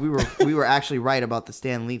guys, we were actually right about the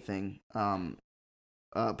Stan Lee thing.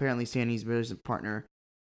 Apparently, Stan Lee's business partner,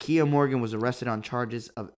 Kia Morgan, was arrested on charges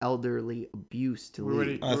of elderly abuse to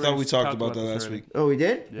Lee. I thought we talked about that last week. Oh, we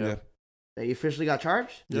did? Yeah. They officially got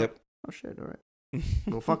charged? Yep. Oh shit! All right.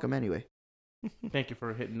 Well, fuck him anyway. Thank you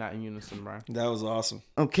for hitting that in unison, Brian. That was awesome.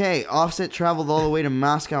 Okay, Offset traveled all the way to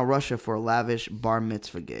Moscow, Russia for a lavish bar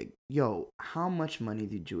mitzvah gig. Yo, how much money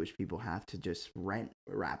do Jewish people have to just rent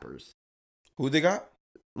rappers? Who they got?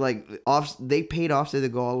 Like, they paid Offset to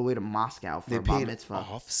go all the way to Moscow for a bar mitzvah.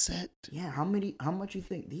 Offset? Yeah, how much you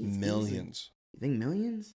think? Millions. You think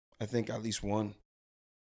millions? I think at least one.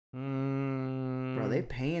 Bro, they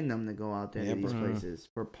paying them to go out there to these places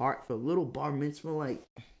for a little bar mitzvah. Like,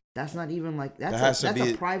 that's not even like that's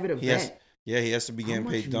a private event. He has to be getting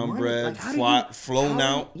paid dumb bread, flown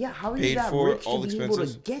out. Yeah, how are you paid that for rich all to be expenses? able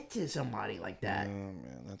to get to somebody like that? Oh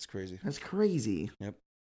man, that's crazy. That's crazy. Yep,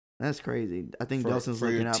 that's crazy. I think Delson's for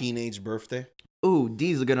looking your up. teenage birthday. Ooh,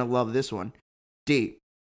 D's gonna love this one. D.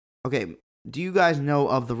 Okay, do you guys know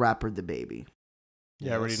of the rapper DaBaby?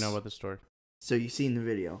 Yeah, I already know about the story. So you seen the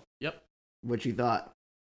video? Yep. What you thought?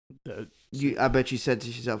 I bet you said to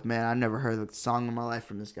yourself, man, I never heard a song in my life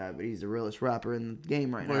from this guy, but he's the realest rapper in the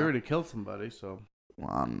game right now. Well, he already killed somebody, so.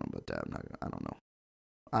 Well, I don't know about that. I don't know.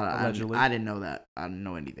 Allegedly. I didn't know that. I didn't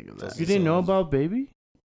know anything of that. You didn't know about Baby?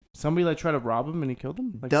 Somebody tried to rob him and he killed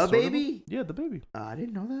him? Like DaBaby? Yeah, DaBaby. I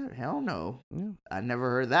didn't know that. Hell no. Yeah. I never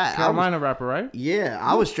heard that. Carolina rapper, right? Yeah,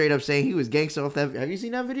 I was straight up saying he was gangsta off that. Have you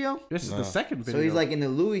seen that video? This is the second video. So he's like in the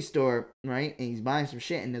Louis store, right? And he's buying some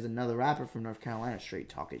shit, and there's another rapper from North Carolina straight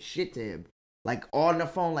talking shit to him. Like on the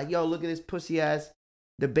phone, like, yo, look at this pussy ass,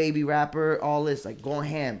 DaBaby rapper, all this, like going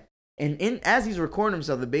ham. And as he's recording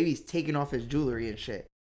himself, DaBaby's taking off his jewelry and shit.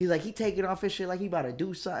 He's like, he taking off his shit like he about to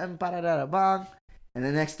do something, ba-da-da-da-bang. And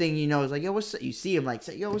the next thing you know is like, yo, what's up? You see him like,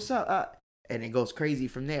 say, yo, what's up? And it goes crazy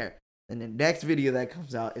from there. And the next video that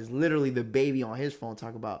comes out is literally DaBaby on his phone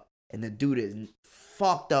talking about, and the dude is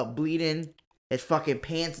fucked up, bleeding, his fucking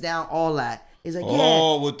pants down, all that. He's like,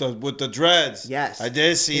 yeah. with the dreads. Yes, I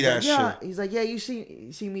did see that shit. Shit. He's like, yeah, you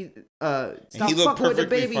see me. Stop and he looked fucking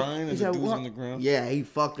perfectly with DaBaby. fine, and the dude's on the ground. Yeah, he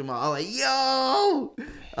fucked him up. I was like, yo.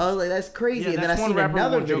 I was like, that's crazy. Yeah, and then that's I one seen rapper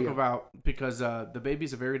another won't video. joke about because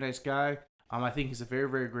DaBaby's a very nice guy. I think he's a very,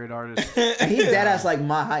 very great artist. And he's dead ass like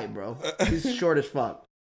my height, bro. He's short as fuck.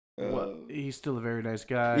 Well, he's still a very nice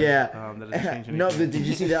guy. Yeah. That doesn't change anything. No, did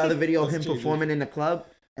you see the other video of him performing in the club?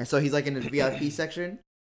 And so he's like in the VIP section,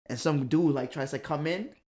 and some dude like tries to come in,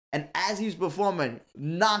 and as he's performing,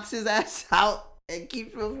 knocks his ass out and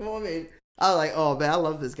keeps performing. I was like, oh man, I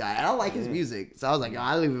love this guy. And I like his music, so I was like,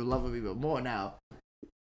 I even love him even more now.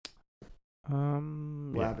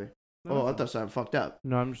 What happened? No, I thought something fucked up.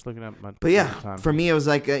 No, I'm just looking at my. But yeah, time. for me, it was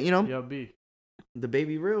like, Yo, B.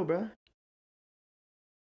 DaBaby real, bro.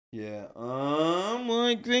 Yeah.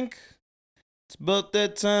 I think it's about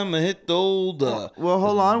that time I hit the old well,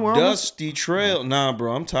 hold on, we're dusty trail. Nah,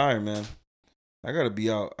 bro, I'm tired, man. I gotta be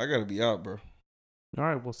out, bro. All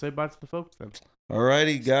right, we'll say bye to the folks then.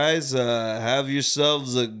 Alrighty, guys. Have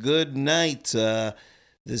yourselves a good night.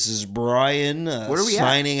 This is Brian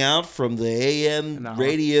signing out from the AM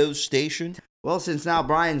radio station. Well, since now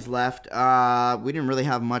Brian's left, we didn't really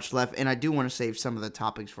have much left, and I do want to save some of the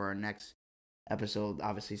topics for our next episode,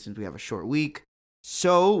 obviously, since we have a short week.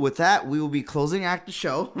 So, with that, we will be closing out the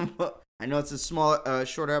show. I know it's a small,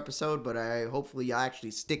 shorter episode, but hopefully y'all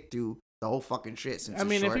actually stick to the whole fucking shit. Since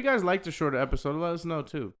if you guys like the shorter episode, let us know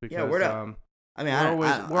too. Because, yeah, we're up. I mean,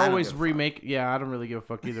 we're always remake. Yeah, I don't really give a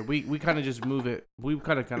fuck either. We kind of just move it. We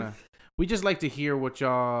kind of. We just like to hear what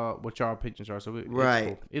y'all opinions are. So right.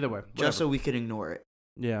 Cool. Either way, whatever. Just so we can ignore it.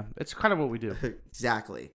 Yeah, it's kind of what we do.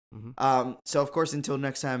 Exactly. Mm-hmm. So of course, until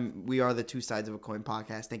next time, we are the Two Sides of a Coin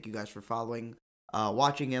podcast. Thank you guys for following,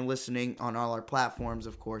 watching, and listening on all our platforms.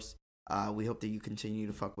 Of course, we hope that you continue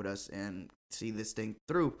to fuck with us and see this thing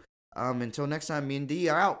through. Until next time, me and D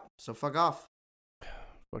are out. So fuck off.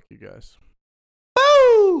 Fuck you guys.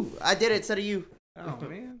 Woo! I did it instead of you. Oh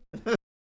man.